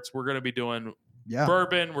sports. We're going to be doing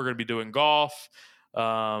bourbon. We're going to be doing golf.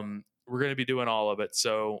 We're going to be doing all of it.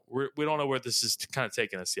 So we don't know where this is kind of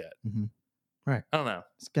taking us yet. Mm-hmm. Right. I don't know.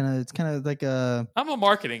 It's kind of like a. I'm a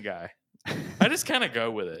marketing guy. I just kind of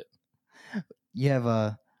go with it. You have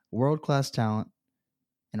a world-class talent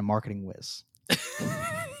and a marketing whiz.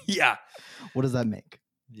 Yeah. What does that make?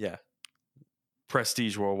 Yeah.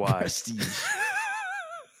 Prestige worldwide. Prestige.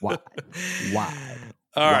 Wide.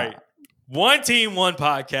 All right. One team, one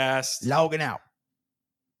podcast. Logging out.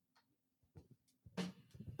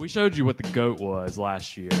 We showed you what the GOAT was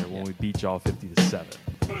last year when we beat y'all 50-7.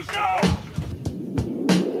 Let's go!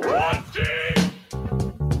 One team!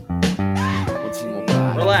 One team, one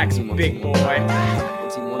podcast. Relax, One team, big one boy. podcast. One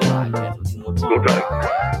team, one podcast. One team, one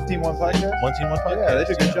podcast. Team One Podcast? One team, one podcast. Yeah, they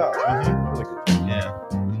did a good job. Really good. Yeah.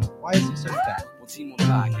 Why is he so fat? One team, one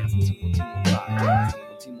podcast. One team, one podcast.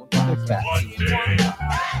 One team, one podcast. Fat. One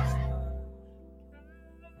team!